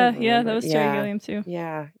Time Bandits? Yeah, that was Terry Gilliam too.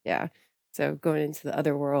 Yeah. So going into the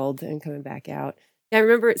other world and coming back out. Yeah, I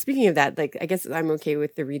remember, speaking of that, like, I guess I'm okay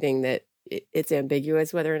with the reading that it's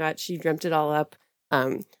ambiguous whether or not she dreamt it all up.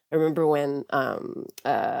 I remember when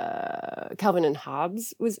Calvin and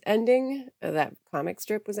Hobbes was ending, that comic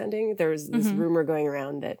strip was ending, there was this rumor going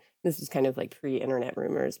around that, this was kind of like pre-internet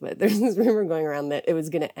rumors, but there's this rumor going around that it was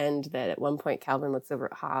going to end that at one point Calvin looks over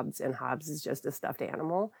at Hobbes and Hobbes is just a stuffed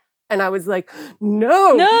animal. And I was like,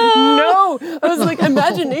 no. I was like,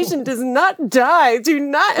 imagination does not die. Do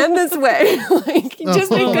not end this way. Like, just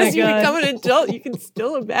because you become an adult, you can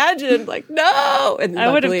still imagine. Like, no. And I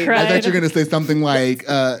would have cried. I thought you were going to say something like,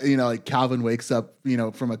 like Calvin wakes up,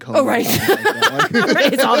 from a coma. Oh, right.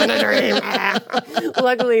 Right. It's all in a dream.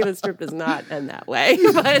 Luckily, the strip does not end that way.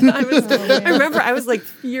 But I remember I was like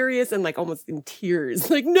furious and like almost in tears.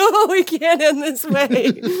 Like, no, it can't end this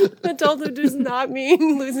way. Adulthood does not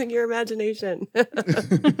mean losing your imagination.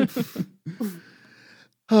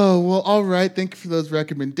 Oh, well, all right. Thank you for those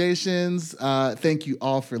recommendations. Thank you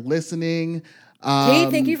all for listening.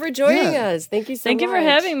 Kate, thank you for joining us. Thank you so much. Thank you for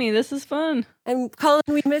having me. This is fun. And Colin,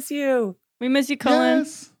 we miss you. We miss you, Colin.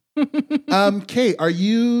 Yes. Kate, are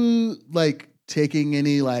you like taking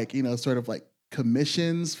any like, sort of like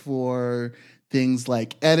commissions for things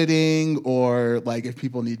like editing, or like if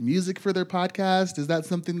people need music for their podcast? Is that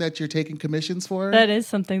something that you're taking commissions for? That is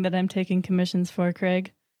something that I'm taking commissions for,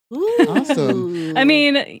 Craig. Ooh. Awesome. I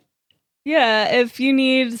mean, yeah, if you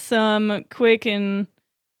need some quick and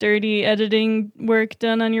dirty editing work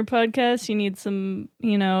done on your podcast, you need some,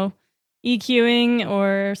 EQing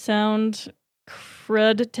or sound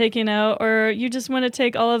crud taken out, or you just want to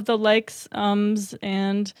take all of the likes, and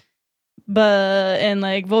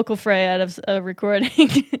like vocal fry out of a recording.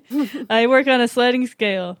 I work on a sliding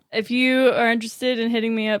scale. If you are interested in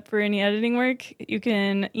hitting me up for any editing work, you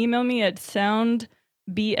can email me at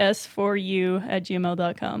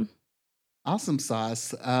soundbs4u@gmail.com. Awesome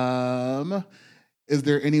sauce. Is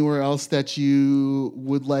there anywhere else that you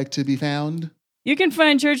would like to be found? You can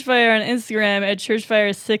find Churchfire on Instagram at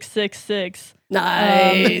Churchfire666.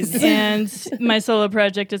 Nice. And my solo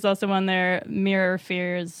project is also on there, Mirror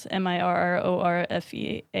Fears,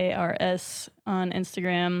 MIRRORFEARS on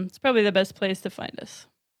Instagram. It's probably the best place to find us.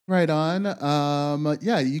 Right on.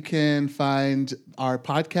 You can find our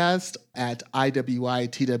podcast at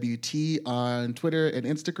IWITWT on Twitter and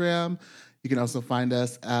Instagram. You can also find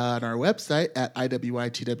us on our website at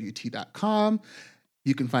IWITWT.com.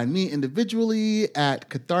 You can find me individually at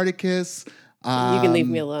Catharticus. You can leave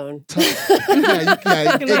me alone. Exactly.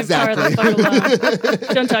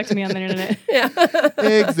 Don't talk to me on the internet. Yeah.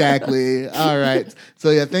 Exactly. All right.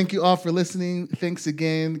 So thank you all for listening. Thanks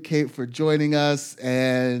again, Kate, for joining us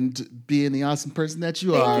and being the awesome person that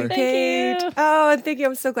you are. Thank you, Kate. Oh, and thank you.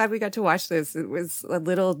 I'm so glad we got to watch this. It was a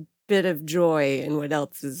little bit of joy in what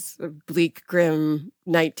else is a bleak, grim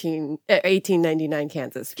 1899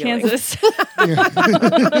 Kansas feeling. Kansas.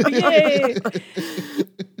 Yay.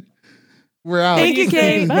 We're out. Thank you,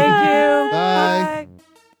 Kate. Bye. Thank you. Bye. Bye.